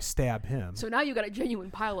 So I stab him. So now you got a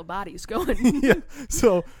genuine pile of bodies going. Yeah.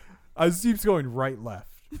 So I just keeps going right,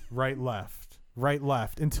 left, right, left, right,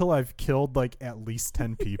 left until I've killed like at least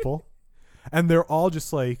 10 people. And they're all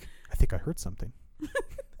just like, I think I heard something.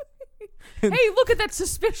 Hey, look at that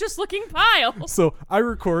suspicious looking pile. So I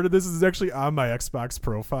recorded this. This is actually on my Xbox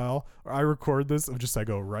profile. I record this of just I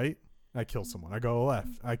go right, I kill someone. I go left,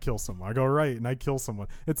 I kill someone. I go right, and I kill someone.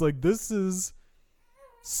 It's like this is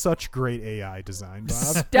such great AI design,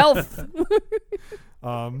 Bob. Stealth.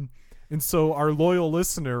 And so our loyal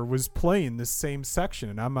listener was playing this same section,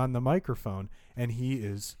 and I'm on the microphone, and he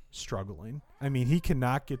is struggling. I mean, he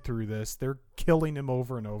cannot get through this. They're killing him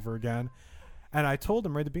over and over again. And I told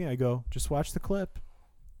him right at the beginning, I go, just watch the clip.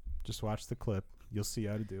 Just watch the clip. You'll see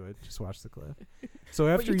how to do it. Just watch the clip. So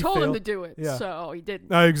after But you he told failed, him to do it, yeah. so he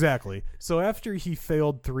didn't. Exactly. So after he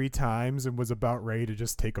failed 3 times and was about ready to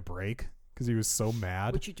just take a break because he was so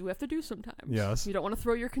mad, Which you do have to do sometimes. Yes. You don't want to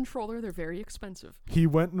throw your controller. They're very expensive. he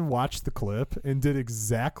went and watched the clip and did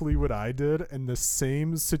exactly what I did, and the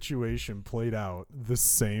same situation played out the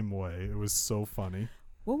same way. It was so funny.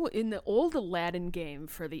 Well, in the old Aladdin game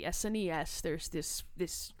for the SNES, there's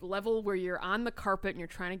this level where you're on the carpet and you're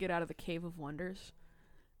trying to get out of the Cave of Wonders.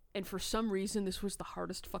 And for some reason, this was the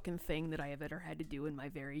hardest fucking thing that I have ever had to do in my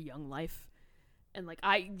very young life. And like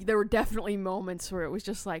there were definitely moments where it was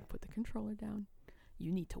just like, put the controller down.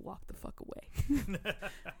 You need to walk the fuck away.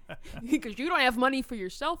 Because you don't have money for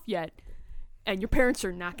yourself yet. And your parents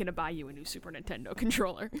are not going to buy you a new Super Nintendo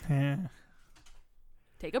controller. Yeah.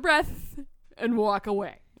 Take a breath and walk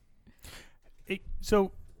away.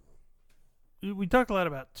 So we talked a lot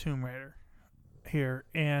about Tomb Raider here,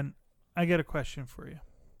 and I got a question for you.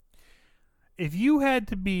 If you had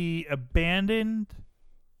to be abandoned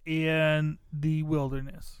in the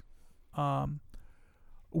wilderness,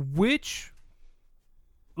 which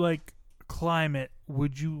like climate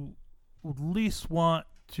would you least want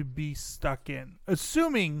to be stuck in,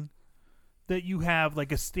 assuming that you have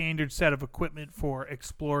like a standard set of equipment for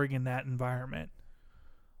exploring in that environment?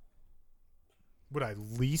 Would I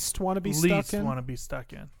least want to be stuck in? Want to be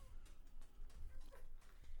stuck in?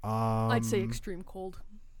 I'd say extreme cold.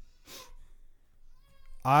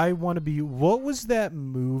 I want to be. What was that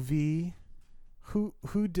movie? Who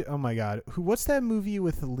did? Oh my God! What's that movie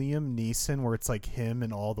with Liam Neeson where it's like him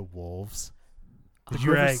and all the wolves? Did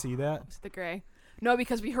you ever Grey. see that? It's the Grey. No,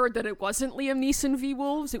 because we heard that it wasn't Liam Neeson v.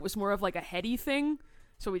 Wolves. It was more of like a heady thing,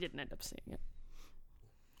 so we didn't end up seeing it.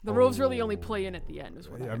 The wolves really only play in at the end. Is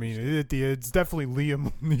what I mean, it's definitely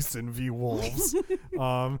Liam Neeson v. Wolves.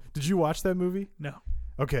 Did you watch that movie? No.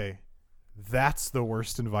 Okay. That's the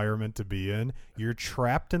worst environment to be in. You're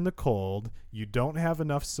trapped in the cold. You don't have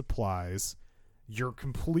enough supplies. You're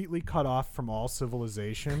completely cut off from all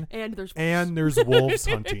civilization. And there's wolves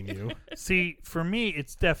hunting you. See, for me,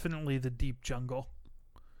 it's definitely the deep jungle.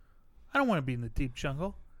 I don't want to be in the deep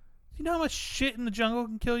jungle. You know how much shit in the jungle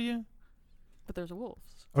can kill you? But there's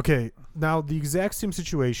wolves. Okay, now the exact same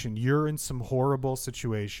situation. You're in some horrible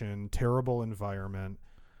situation, terrible environment.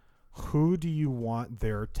 Who do you want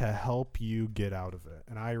there to help you get out of it?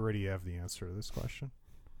 And I already have the answer to this question.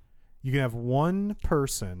 You can have one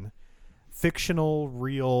person, fictional,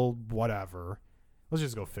 real, whatever. Let's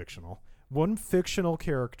just go fictional. One fictional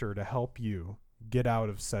character to help you get out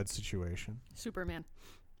of said situation. Superman.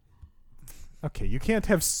 Okay, you can't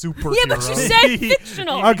have superheroes. Yeah, but you said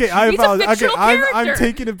fictional. Okay, I He's a apologize. Okay, fictional I'm character.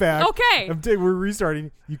 taking it back. Okay. We're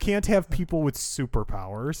restarting. You can't have people with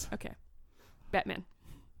superpowers. Okay. Batman.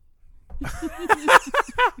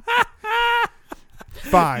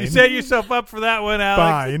 Fine. You set yourself up for that one, Alex.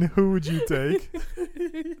 Fine. Who would you take?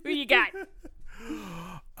 Who you got?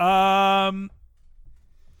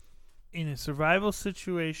 In a survival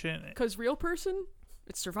situation, Because real person,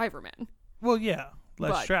 it's Survivor Man. well, yeah, Les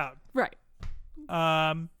But- Stroud. Right.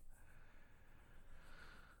 I'm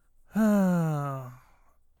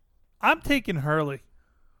taking Hurley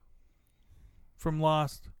from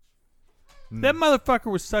Lost. That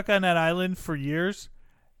motherfucker was stuck on that island for years.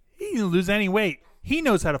 He didn't lose any weight. He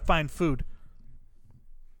knows how to find food.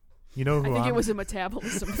 You know I who think I'm, it was a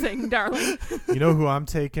metabolism thing, darling. you know who I'm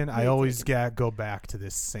taking? I you always go back to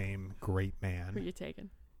this same great Who are man, you taking?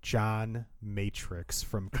 John Matrix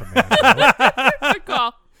from Commando. Good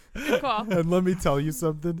call. Good call. And let me tell you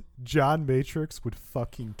something. John Matrix would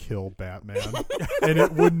fucking kill Batman. And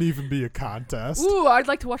it wouldn't even be a contest. Ooh, I'd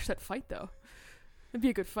like to watch that fight, though. It'd be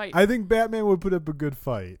a good fight. I think Batman would put up a good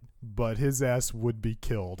fight, but his ass would be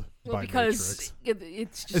killed by because Matrix.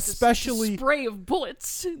 it's just Especially- a spray of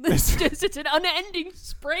bullets. It's an unending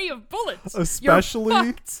spray of bullets. Especially You're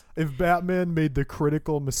fucked. if Batman made the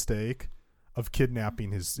critical mistake of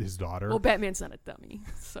kidnapping his daughter. Well, Batman's not a dummy,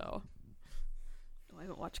 so. I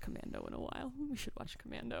haven't watched Commando in a while. We should watch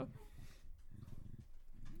Commando.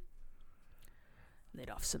 Let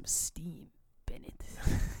off some steam, Bennett.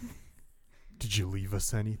 Did you leave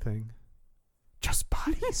us anything? Just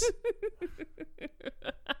bodies.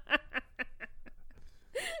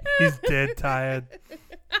 He's dead tired.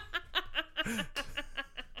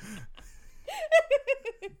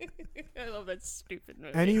 I love that stupid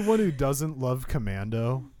movie. Anyone who doesn't love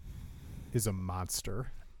Commando is a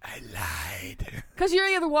monster. I lied. Because you're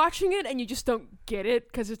either watching it and you just don't get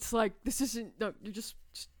it because it's like, this isn't, no, you're just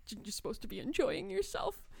supposed to be enjoying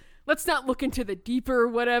yourself. Let's not look into the deeper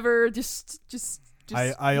whatever. Just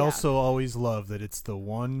I yeah. also always love that it's the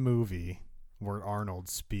one movie where Arnold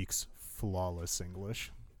speaks flawless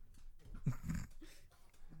English.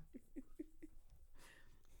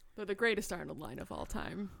 But the greatest Arnold line of all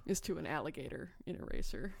time is to an alligator in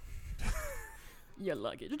Eraser. Your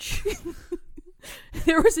luggage.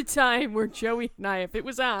 There was a time where Joey and I, if it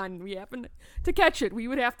was on, we happened to catch it, we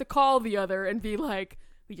would have to call the other and be like,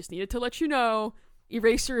 we just needed to let you know,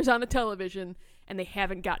 Eraser is on the television, and they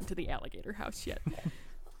haven't gotten to the alligator house yet. I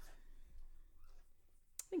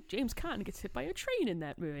think James Caan gets hit by a train in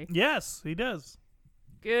that movie. Yes, he does.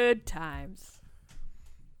 Good times.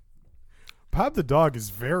 Bob the dog is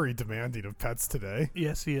very demanding of pets today.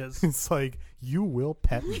 Yes, he is. It's like, you will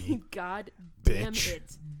pet me. God damn Bitch.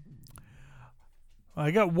 it.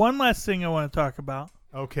 I got one last thing I want to talk about.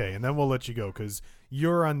 Okay, and then we'll let you go because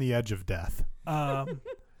you're on the edge of death.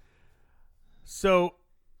 So,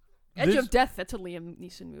 Edge of Death, that's a Liam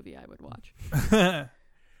Neeson movie I would watch.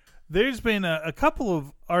 there's been a couple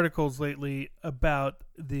of articles lately about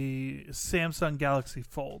the Samsung Galaxy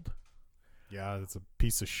Fold. Yeah, that's a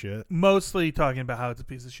piece of shit. Mostly talking about how it's a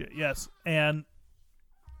piece of shit. Yes. And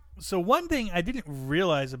so one thing I didn't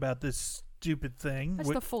realize about this stupid thing. That's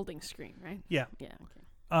the folding screen, right? Yeah. Yeah,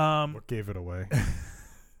 okay. What gave it away?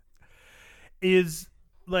 Is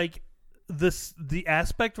like the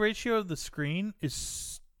aspect ratio of the screen is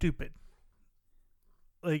stupid.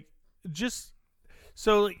 Like just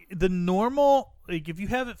so like, the normal, like if you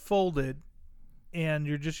have it folded and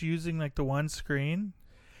you're just using like the one screen,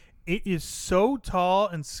 it is so tall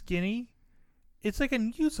and skinny, it's like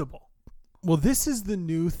unusable. Well, this is the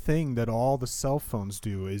new thing that all the cell phones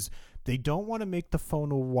do is they don't want to make the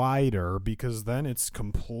phone wider because then it's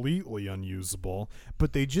completely unusable,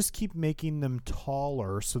 but they just keep making them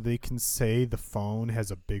taller so they can say the phone has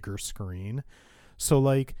a bigger screen. So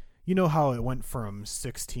like, you know how it went from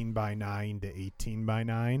 16 by 9 to 18 by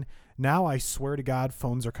 9? Now I swear to God,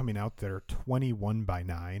 phones are coming out that are 21 by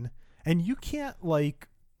 9, and you can't like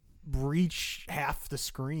reach half the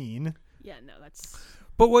screen. Yeah, no, that's...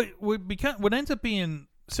 But what ends up being,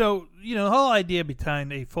 so, you know, the whole idea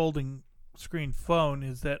behind a folding screen phone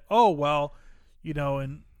is that, oh, well, you know,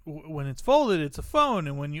 and when it's folded, it's a phone,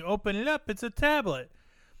 and when you open it up, it's a tablet.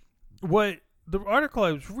 What the article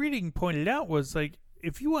I was reading pointed out was, like,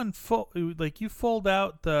 if you you fold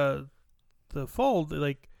out the fold,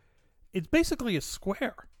 like, it's basically a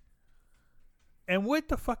square. And what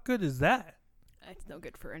the fuck good is that? It's no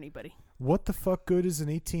good for anybody. What the fuck good is an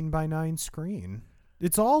 18 by 9 screen?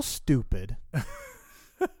 It's all stupid.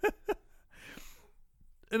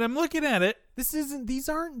 And I'm looking at it. These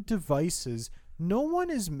aren't devices. No one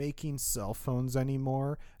is making cell phones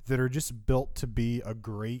anymore that are just built to be a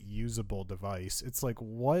great usable device. It's like,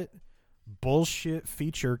 what bullshit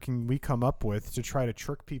feature can we come up with to try to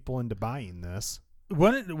trick people into buying this?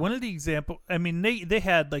 One of the example, I mean, they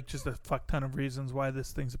had like just a fuck ton of reasons why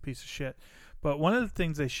this thing's a piece of shit. But one of the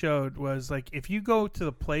things they showed was like if you go to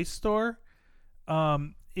the Play Store,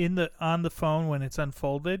 on the phone when it's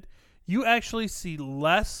unfolded, you actually see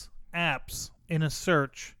less apps in a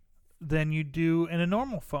search than you do in a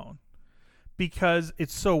normal phone because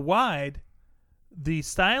it's so wide. The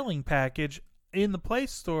styling package in the Play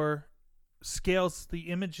Store scales the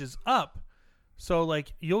images up, so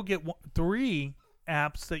like you'll get 3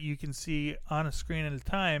 apps that you can see on a screen at a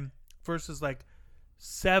time versus like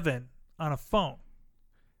 7 on a phone.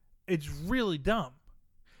 It's really dumb.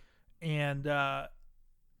 And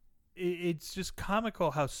it's just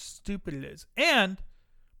comical how stupid it is. And,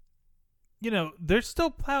 they're still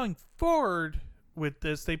plowing forward with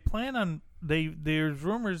this. They plan on, there's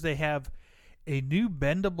rumors they have a new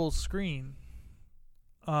bendable screen,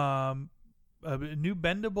 a new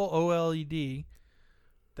bendable OLED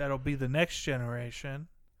that'll be the next generation.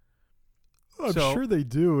 I'm sure they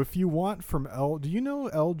do. If you want from do you know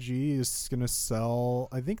LG is going to sell,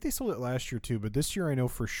 I think they sold it last year too, but this year I know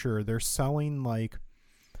for sure they're selling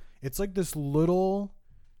it's like this little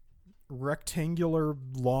rectangular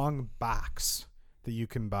long box that you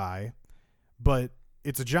can buy, but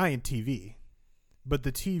it's a giant TV. But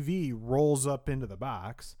the TV rolls up into the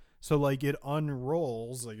box. So it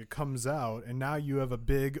unrolls, it comes out, and now you have a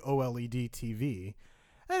big OLED TV.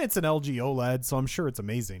 And it's an LG OLED, so I'm sure it's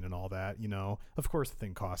amazing and all that, Of course the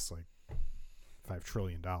thing costs $5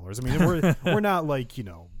 trillion. I mean, we're not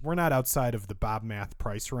we're not outside of the Bob Math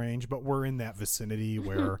price range, but we're in that vicinity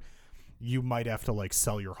where you might have to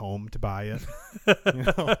sell your home to buy it.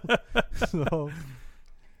 So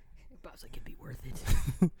Bob's like, it'd be worth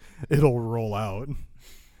it. It'll roll out.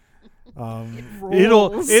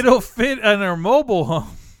 It'll fit on our mobile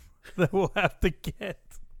home that we'll have to get.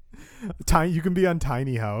 You can be on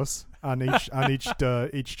Tiny House on HGTV.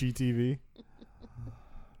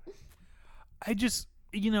 I just,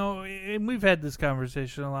 and we've had this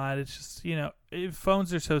conversation a lot. It's just,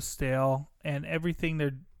 phones are so stale, and everything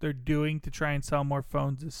they're doing to try and sell more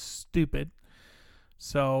phones is stupid.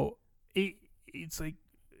 So it's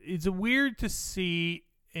weird to see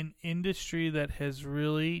an industry that has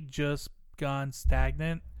really just gone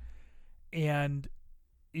stagnant and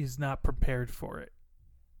is not prepared for it.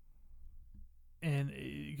 And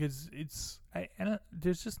because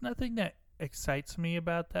there's just nothing that excites me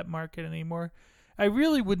about that market anymore. I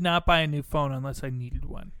really would not buy a new phone unless I needed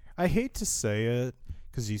one. I hate to say it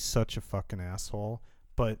because he's such a fucking asshole,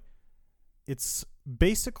 but it's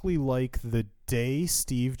basically like the day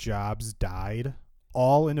Steve Jobs died,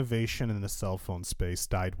 all innovation in the cell phone space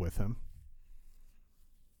died with him.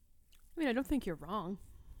 I mean, I don't think you're wrong.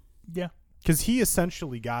 Yeah. Because he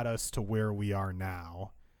essentially got us to where we are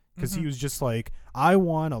now. Because he was just like, I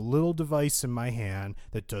want a little device in my hand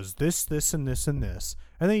that does this, this, and this, and this.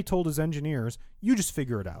 And then he told his engineers, you just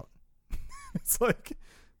figure it out. It's like,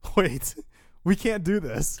 wait, we can't do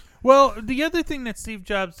this. Well, the other thing that Steve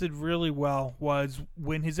Jobs did really well was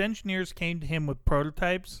when his engineers came to him with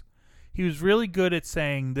prototypes, he was really good at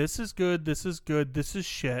saying, this is good, this is good, this is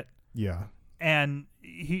shit. Yeah. And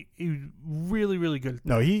he was really, really good at that.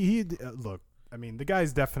 No, he look, I mean, the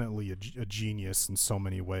guy's definitely a genius in so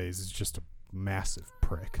many ways. He's just a massive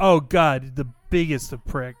prick. Oh, God, the biggest of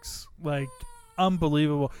pricks.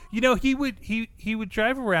 Unbelievable. He would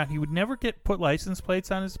drive around. He would never put license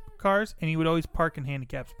plates on his cars, and he would always park in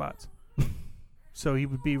handicapped spots. So he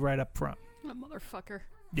would be right up front. What a motherfucker.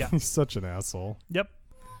 Yeah. He's such an asshole. Yep.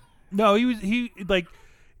 No, you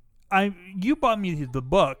bought me the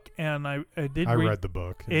book, and I read the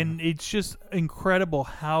book. Yeah. And it's just incredible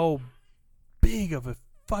how big of a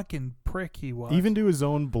fucking prick he was. Even to his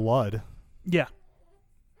own blood. Yeah.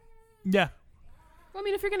 Yeah. Well, I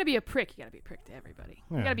mean, if you're going to be a prick, you got to be a prick to everybody.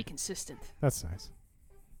 Yeah. You got to be consistent. That's nice.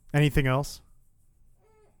 Anything else?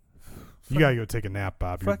 You got to go take a nap,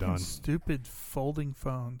 Bob. You're done. Stupid folding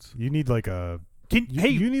phones. You need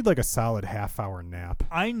you need a solid half-hour nap.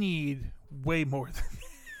 I need way more than that.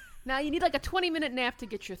 Now, you need a 20-minute nap to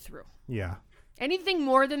get you through. Yeah. Anything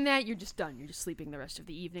more than that, you're just done. You're just sleeping the rest of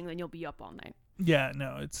the evening, then you'll be up all night. Yeah,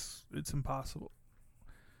 no, it's impossible.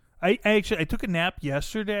 I took a nap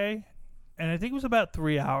yesterday, and I think it was about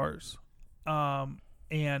 3 hours.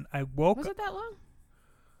 And I woke up. Was it that long?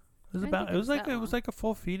 It was like a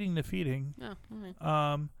full feeding to feeding. Oh, all right.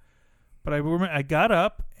 But I remember I got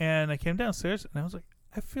up and I came downstairs and I was like,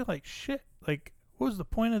 I feel like shit. What was the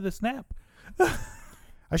point of this nap?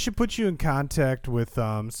 I should put you in contact with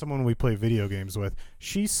someone we play video games with.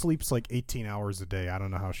 She sleeps 18 hours a day. I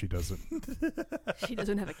don't know how she does it. She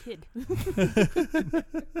doesn't have a kid.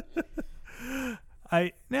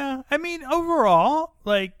 I mean, overall,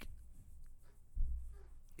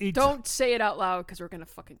 don't say it out loud because we're gonna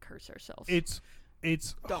fucking curse ourselves. It's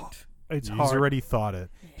don't. It's He's hard. already thought it.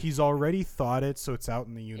 He's already thought it, so it's out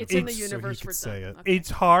in the universe. It's in the universe so he could for say it. Okay. It's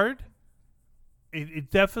hard.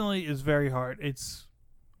 It definitely is very hard.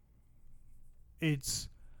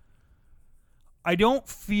 I don't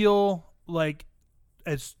feel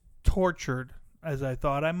as tortured as I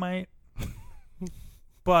thought I might,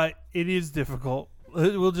 but it is difficult.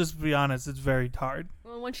 We'll just be honest. It's very hard.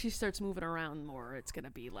 Well, once she starts moving around more, it's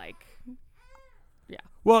gonna be like,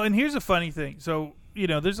 Well, and here's a funny thing. So,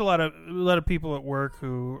 there's a lot of people at work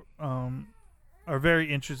who are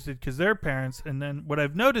very interested because they're parents. And then what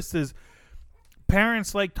I've noticed is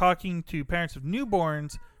parents like talking to parents of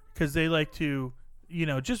newborns because they like to,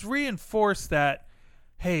 just reinforce that,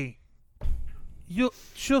 hey,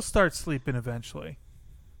 she'll start sleeping eventually,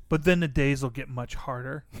 but then the days will get much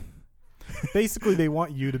harder. Basically, they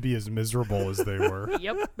want you to be as miserable as they were.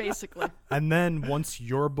 yep, basically. And then once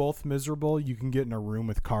you're both miserable, you can get in a room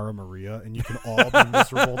with Cara Maria and you can all be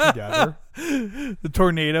miserable together. The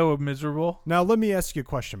tornado of miserable. Now, let me ask you a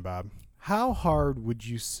question, Bob. How hard would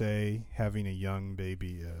you say having a young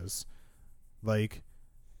baby is? Like,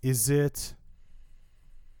 is it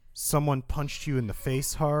someone punched you in the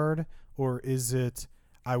face hard? Or is it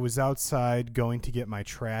I was outside going to get my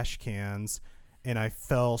trash cans and I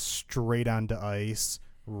fell straight onto ice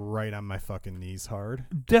right on my fucking knees hard?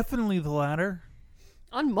 Definitely the latter.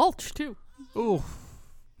 On mulch, too. Ooh.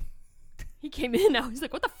 He came in now. He's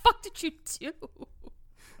like, what the fuck did you do?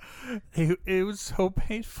 It was so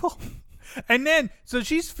painful. And then, so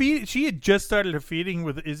she had just started her feeding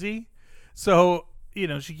with Izzy. So,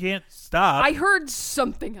 she can't stop. I heard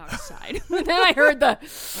something outside. And then I heard the...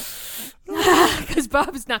 Because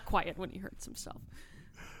Bob is not quiet when he hurts himself.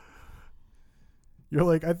 You're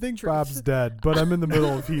like, I think Bob's dead, but I'm in the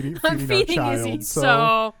middle of feeding I'm our feeding child, Izzy, so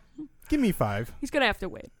so give me 5. he's going to have to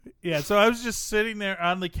wait. Yeah, so I was just sitting there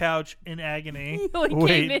on the couch in agony. He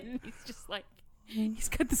came in and he's just like... He's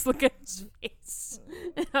got this look at his face.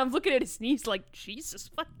 And I'm looking at his knees like, Jesus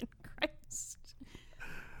fucking Christ.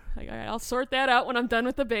 Like, all right, I'll sort that out when I'm done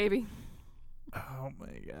with the baby. Oh, my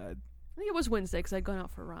God. I think it was Wednesday because I'd gone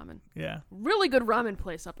out for ramen. Yeah. Really good ramen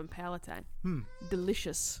place up in Palatine.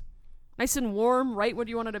 Delicious. Nice and warm, right where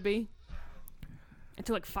you want it to be. It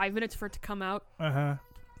took like 5 minutes for it to come out. Uh-huh.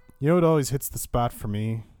 You know what always hits the spot for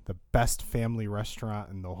me? The best family restaurant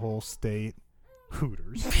in the whole state?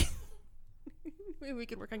 Hooters. Maybe we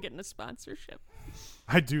can work on getting a sponsorship.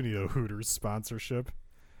 I do need a Hooters sponsorship.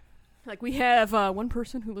 Like, we have one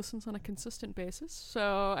person who listens on a consistent basis,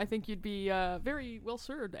 so I think you'd be very well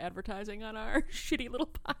served advertising on our shitty little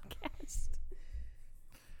podcast.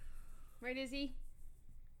 Right, Izzy?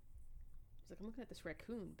 He's like, I'm looking at this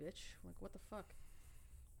raccoon, bitch. I'm like, what the fuck?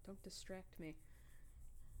 Don't distract me.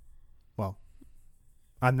 Well,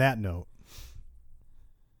 on that note,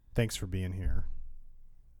 thanks for being here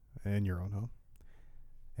in your own home.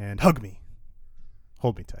 And hug me.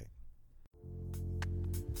 Hold me tight.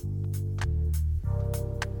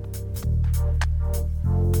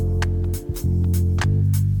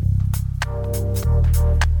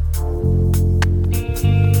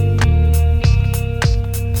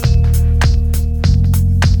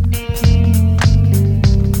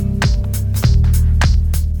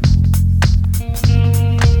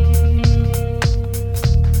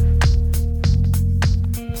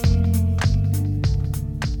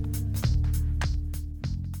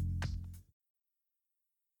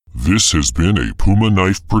 This has been a Puma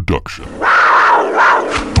Knife production.